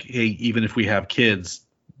realistic, like, hey, even if we have kids,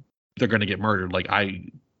 they're going to get murdered. Like,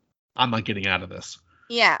 I'm not getting out of this.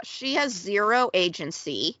 Yeah, she has zero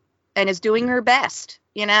agency and is doing her best,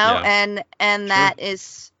 and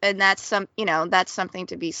that's something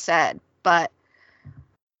to be said. But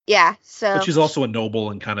yeah, but she's also a noble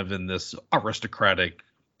and kind of in this aristocratic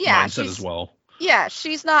mindset as well. Yeah,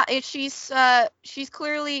 she's not. She's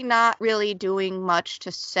clearly not really doing much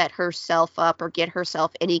to set herself up or get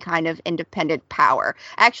herself any kind of independent power.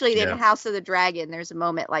 Actually, in House of the Dragon, there's a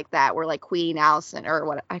moment like that where like Queen Alicent, or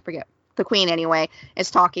what, I forget, the Queen anyway, is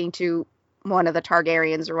talking to one of the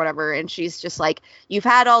Targaryens or whatever, and she's just like, you've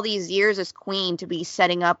had all these years as queen to be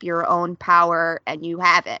setting up your own power, and you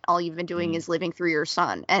haven't. All you've been doing is living through your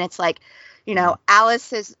son. And it's like,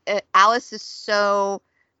 Alice is so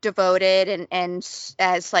devoted and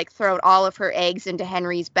has like thrown all of her eggs into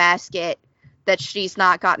Henry's basket that she's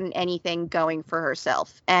not gotten anything going for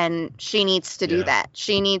herself, and she needs to do that.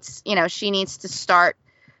 She needs to start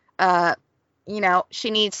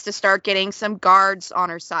she needs to start getting some guards on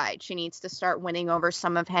her side. She needs to start winning over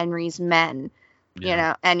some of Henry's men,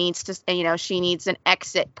 and she needs an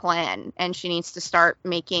exit plan, and she needs to start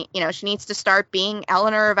making, she needs to start being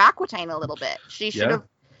Eleanor of Aquitaine a little bit. She should have.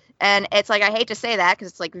 And it's like, I hate to say that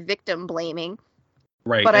because it's like victim blaming.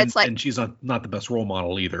 Right. But it's like, and she's not the best role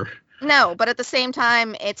model either. No, but at the same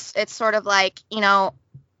time, it's sort of like,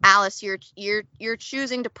 Alice, you're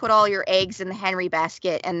choosing to put all your eggs in the Henry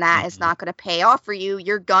basket, and that is not going to pay off for you.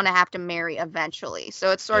 You're going to have to marry eventually.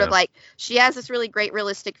 So it's sort of like she has this really great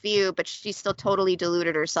realistic view, but she's still totally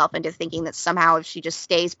deluded herself into thinking that somehow if she just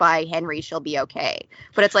stays by Henry, she'll be okay.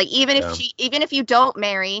 But it's like, even if you don't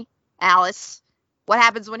marry Alice, what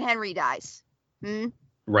happens when Henry dies?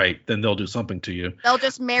 Right. Then they'll do something to you. They'll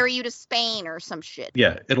just marry you to Spain or some shit.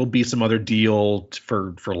 Yeah. It'll be some other deal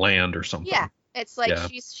for land or something. Yeah. It's like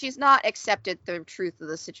she's not accepted the truth of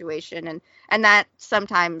the situation. And that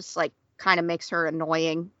sometimes like kind of makes her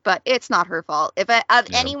annoying, but it's not her fault. If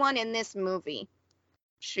anyone in this movie,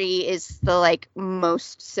 she is the like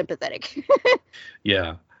most sympathetic.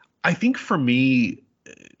 Yeah. I think for me,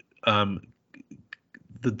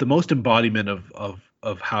 the most embodiment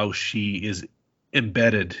of how she is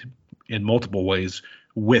embedded in multiple ways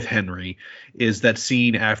with Henry is that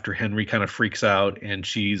scene after Henry kind of freaks out and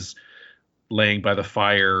she's laying by the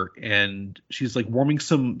fire and she's like warming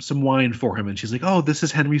some wine for him, and she's like, oh, this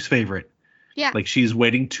is Henry's favorite. Yeah. Like she's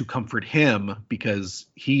waiting to comfort him because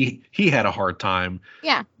he had a hard time.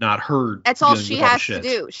 Yeah. Not her. That's all she has to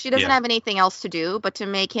do. She doesn't have anything else to do but to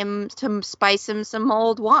make him, to spice him some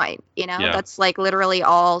mulled wine. That's like literally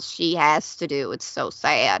all she has to do. It's so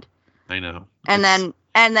sad. I know. And then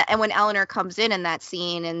when Eleanor comes in that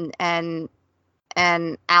scene and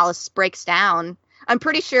Alice breaks down. I'm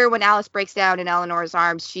pretty sure when Alice breaks down in Eleanor's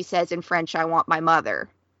arms, she says in French, "I want my mother."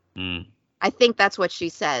 I think that's what she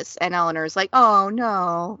says. And Eleanor's like, "Oh,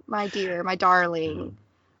 no, my dear, my darling."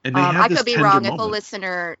 And they have I this could be tender wrong moment. if a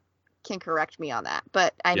listener can correct me on that.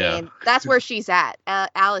 But, I mean, that's where she's at.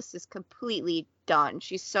 Alice is completely done.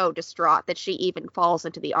 She's so distraught that she even falls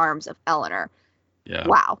into the arms of Eleanor. Yeah.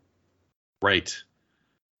 Wow. Right.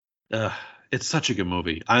 It's such a good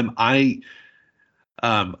movie. I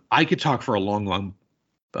could talk for a long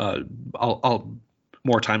I'll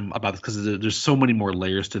more time about this because there's so many more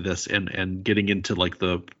layers to this and getting into like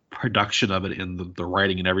the production of it and the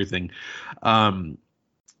writing and everything.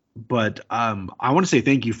 But I want to say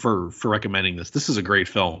thank you for recommending this. This is a great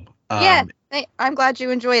film. I'm glad you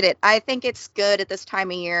enjoyed it. I think it's good at this time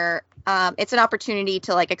of year. It's an opportunity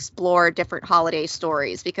to like explore different holiday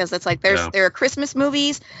stories because it's like there are Christmas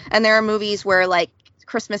movies and there are movies where like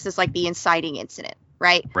Christmas is like the inciting incident,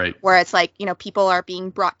 right? Right. Where it's like, people are being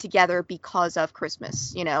brought together because of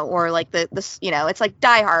Christmas, or like the it's like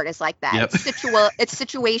Die Hard is like that. Yep. It's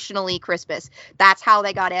situationally Christmas. That's how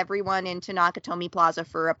they got everyone into Nakatomi Plaza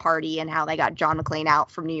for a party and how they got John McClane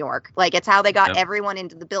out from New York. Like it's how they got everyone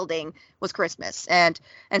into the building was Christmas. And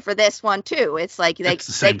for this one too, it's like it's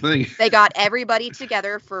the same thing. They got everybody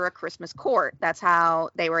together for a Christmas court. That's how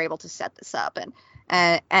they were able to set this up.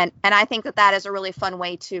 And I think that is a really fun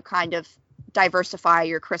way to kind of diversify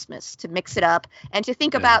your Christmas, to mix it up and to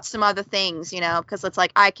think about some other things, because it's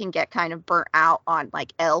like I can get kind of burnt out on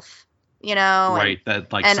like Elf, right,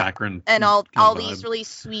 that like saccharine and all these really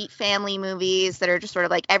sweet family movies that are just sort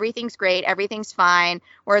of like everything's great, everything's fine,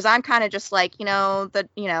 whereas I'm kind of just like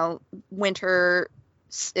winter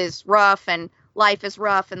is rough and life is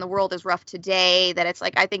rough and the world is rough today, that it's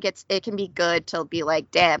like I think it can be good to be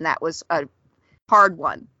like, damn, that was a hard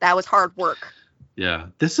one, that was hard work. Yeah,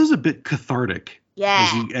 this is a bit cathartic.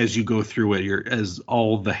 Yeah. As you go through it, as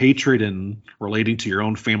all the hatred and relating to your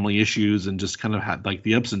own family issues and just kind of like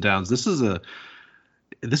the ups and downs. This is a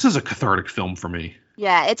cathartic film for me.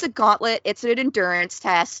 Yeah, it's a gauntlet. It's an endurance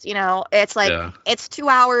test. It's like it's 2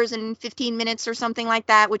 hours and 15 minutes or something like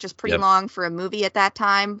that, which is pretty long for a movie at that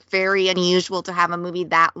time. Very unusual to have a movie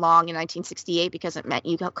that long in 1968 because it meant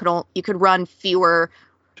you could run fewer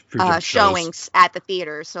showings at the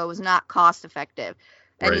theater, so it was not cost effective.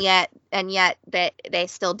 And yet they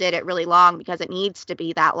still did it really long because it needs to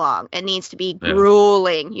be that long. It needs to be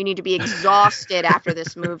grueling. You need to be exhausted after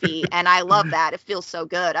this movie, and I love that. It feels so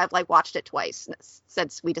good. I've like watched it twice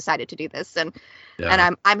since we decided to do this, and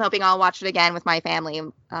I'm hoping I'll watch it again with my family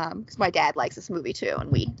because my dad likes this movie too,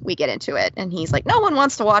 and we get into it, and he's like, no one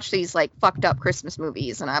wants to watch these like fucked up Christmas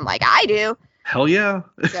movies, and I'm like, I do. Hell yeah.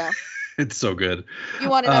 Yeah. It's so good. You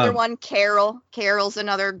want another one? Carol. Carol's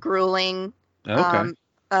another grueling,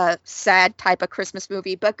 sad type of Christmas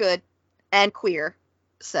movie, but good and queer.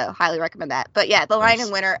 So highly recommend that. But yeah, The Lion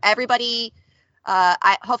and Winter. Everybody,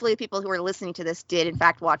 hopefully the people who are listening to this did in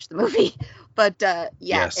fact watch the movie. But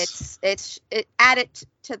it add it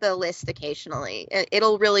to the list occasionally.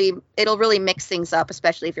 It'll really mix things up,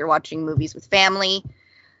 especially if you're watching movies with family.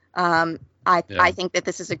 I think that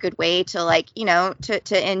this is a good way to like,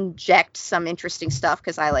 to inject some interesting stuff.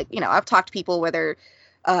 Cause I like, I've talked to people where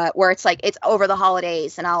it's like, it's over the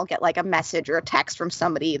holidays and I'll get like a message or a text from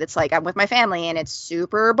somebody that's like, I'm with my family and it's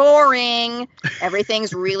super boring.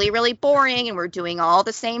 Everything's really, really boring. And we're doing all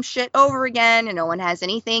the same shit over again. And no one has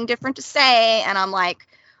anything different to say. And I'm like,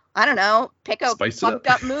 I don't know, pick a fucked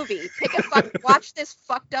up movie, watch this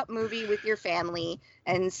fucked up movie with your family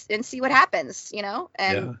and see what happens,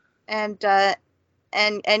 and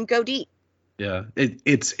go deep. Yeah,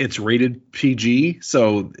 it's rated PG,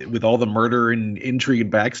 so with all the murder and intrigue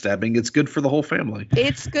and backstabbing, it's good for the whole family.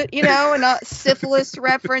 It's good, and syphilis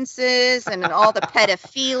references and all the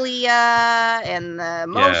pedophilia and the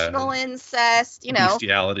emotional incest,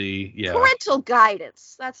 bestiality, parental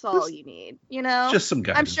guidance. That's all you need, Just some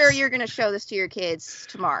guidance. I'm sure you're going to show this to your kids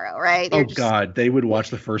tomorrow, right? God, they would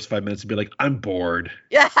watch the first 5 minutes and be like, "I'm bored."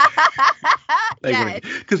 Yeah.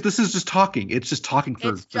 Because this is just talking. It's just talking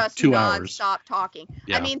for 2 hours. Stop talking.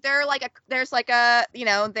 Yeah. I mean, there's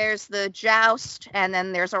the joust, and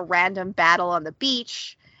then there's a random battle on the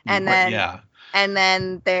beach, and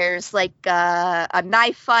then there's like a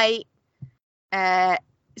knife fight.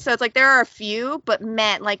 So it's like there are a few, but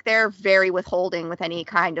man, like they're very withholding with any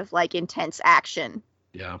kind of like intense action.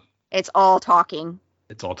 Yeah. It's all talking.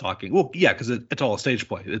 It's all talking. Well, yeah, because it's all a stage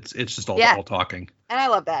play. It's just all talking. And I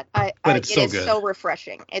love that. It is so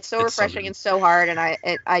refreshing. It's so refreshing and so hard,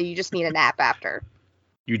 and you just need a nap after.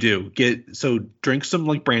 You do. Drink some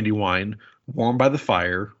like brandy wine, warm by the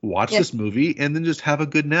fire, watch this movie, and then just have a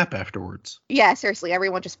good nap afterwards. Yeah, seriously,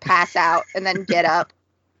 everyone just pass out and then get up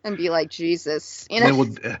and be like, Jesus, you know.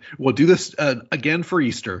 And then we'll do this again for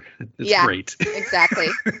Easter. It's great. Exactly.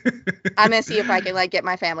 I'm gonna see if I can like get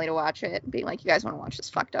my family to watch it and be like, you guys want to watch this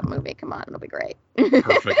fucked up movie? Come on, it'll be great.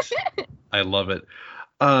 Perfect. I love it.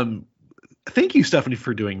 Thank you, Stephanie,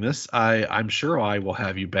 for doing this. I'm sure I will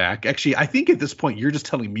have you back. Actually, I think at this point you're just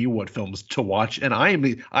telling me what films to watch, and I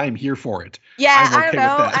am here for it. Yeah, okay I don't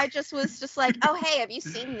know. I was just like, oh, hey, have you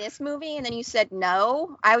seen this movie? And then you said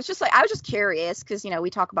no. I was just curious because, you know, we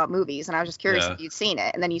talk about movies, and I was just curious if you'd seen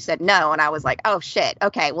it. And then you said no, and I was like, oh, shit.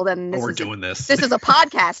 Okay, well, then we're doing this. This is a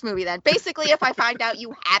podcast movie then. Basically, if I find out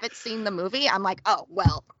you haven't seen the movie, I'm like, oh,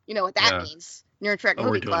 well, you know what that means. Nerd Trek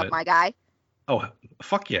Movie Club, my guy. Oh,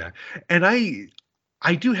 fuck yeah. And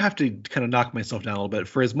I do have to kind of knock myself down a little bit.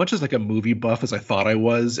 For as much as like a movie buff as I thought I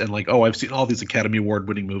was, and like, oh, I've seen all these Academy Award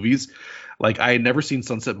winning movies. Like, I had never seen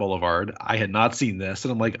Sunset Boulevard. I had not seen this,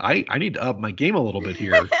 and I'm like, I need to up my game a little bit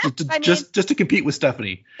here, just to compete with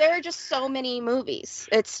Stephanie. There are just so many movies.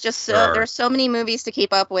 It's just there are so many movies to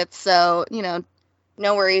keep up with. So, you know,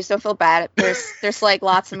 no worries, don't feel bad. There's like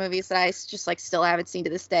lots of movies that I just like still haven't seen to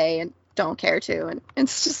this day and don't care to, and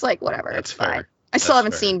it's just like whatever. That's it's fair. Fine. I still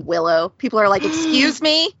haven't seen Willow. People are like, excuse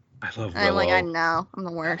me. I love Willow. I'm like, I know, I'm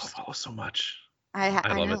the worst. I love Willow so much. I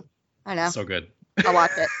love it. I know. So good. I'll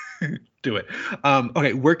watch it. Do it.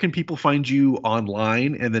 Okay, where can people find you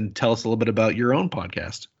online, and then tell us a little bit about your own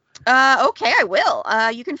podcast? Okay, I will.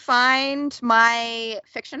 You can find my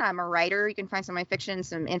fiction. I'm a writer. You can find some of my fiction,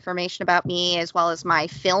 some information about me, as well as my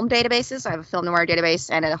film databases. I have a film noir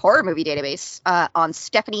database and a horror movie database on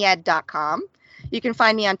stephanieedd.com. You can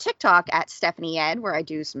find me on TikTok at Stephanie Edd, where I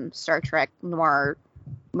do some Star Trek noir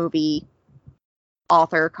movie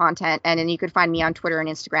author content. And then you can find me on Twitter and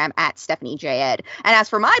Instagram at Stephanie J. Edd. And as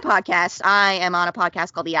for my podcast, I am on a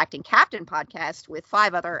podcast called the Acting Captain Podcast with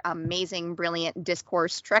 5 other amazing, brilliant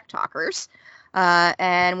discourse Trek talkers.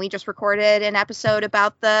 And we just recorded an episode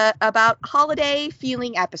about holiday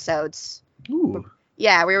feeling episodes. Ooh.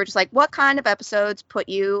 Yeah, we were just like, what kind of episodes put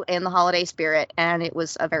you in the holiday spirit? And it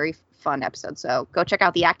was a very fun episode. So go check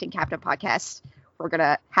out the Acting Captain Podcast. We're going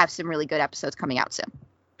to have some really good episodes coming out soon.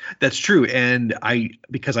 That's true. And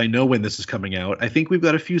because I know when this is coming out, I think we've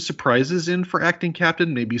got a few surprises in for Acting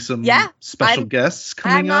Captain, maybe some special guests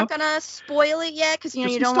coming up. I'm not going to spoil it yet because, you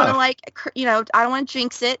know, you don't want to I don't want to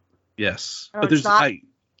jinx it. Yes. But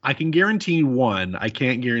I can guarantee one. I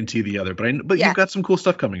can't guarantee the other, but you've got some cool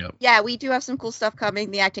stuff coming up. Yeah, we do have some cool stuff coming.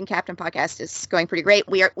 The Acting Captain Podcast is going pretty great.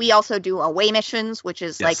 We also do away missions, which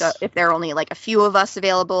is like if there are only like a few of us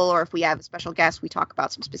available, or if we have a special guest, we talk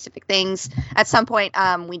about some specific things. At some point,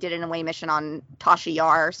 we did an away mission on Tasha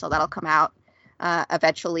Yar, so that'll come out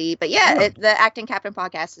eventually. But the Acting Captain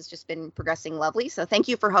Podcast has just been progressing lovely. So thank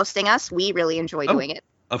you for hosting us. We really enjoy doing it.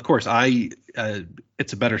 Of course,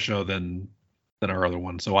 it's a better show than our other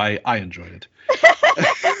one, so I enjoyed it.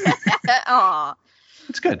 Aw.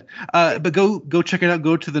 It's good. But go check it out.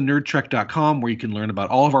 Go to the nerdtrek.com where you can learn about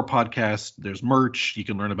all of our podcasts. There's merch. You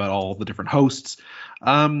can learn about all the different hosts.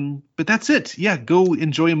 But that's it. Yeah, go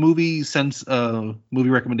enjoy a movie. Send movie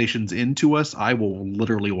recommendations in to us. I will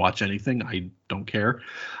literally watch anything. I don't care.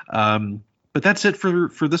 But that's it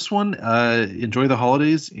for this one. Enjoy the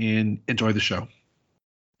holidays and enjoy the show.